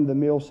towards the end of the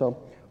meal,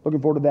 so looking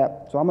forward to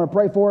that. So I'm going to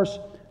pray for us,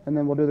 and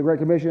then we'll do the Great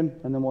Commission,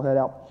 and then we'll head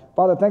out.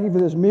 Father, thank you for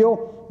this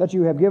meal that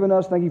you have given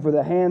us. Thank you for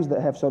the hands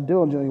that have so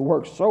diligently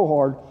worked so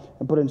hard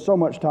and put in so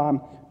much time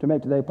to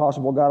make today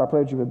possible. God, I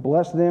pray that you would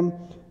bless them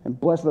and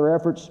bless their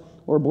efforts.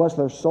 Lord, bless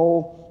their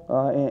soul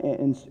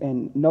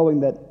and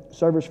knowing that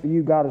service for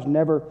you, God, is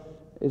never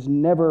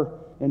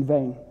in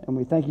vain. And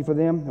we thank you for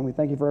them, and we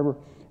thank you for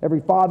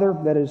every father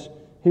that is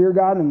here,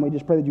 God, and we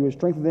just pray that you would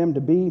strengthen them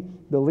to be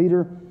the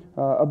leader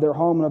of their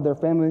home and of their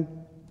family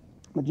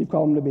that you've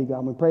called them to be, God.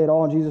 And we pray it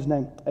all in Jesus'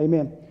 name.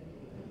 Amen.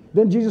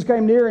 Then Jesus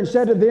came near and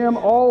said to them,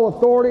 all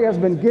authority has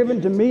been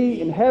given to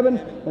me in heaven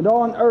and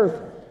on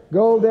earth.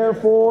 Go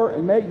therefore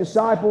and make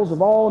disciples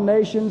of all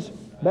nations,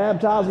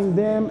 baptizing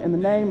them in the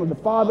name of the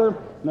Father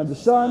and of the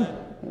Son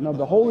and of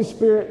the Holy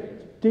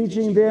Spirit,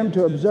 teaching them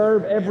to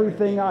observe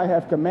everything I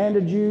have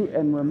commanded you.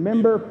 And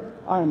remember,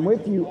 I am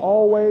with you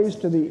always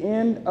to the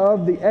end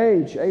of the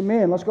age.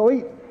 Amen. Let's go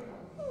eat.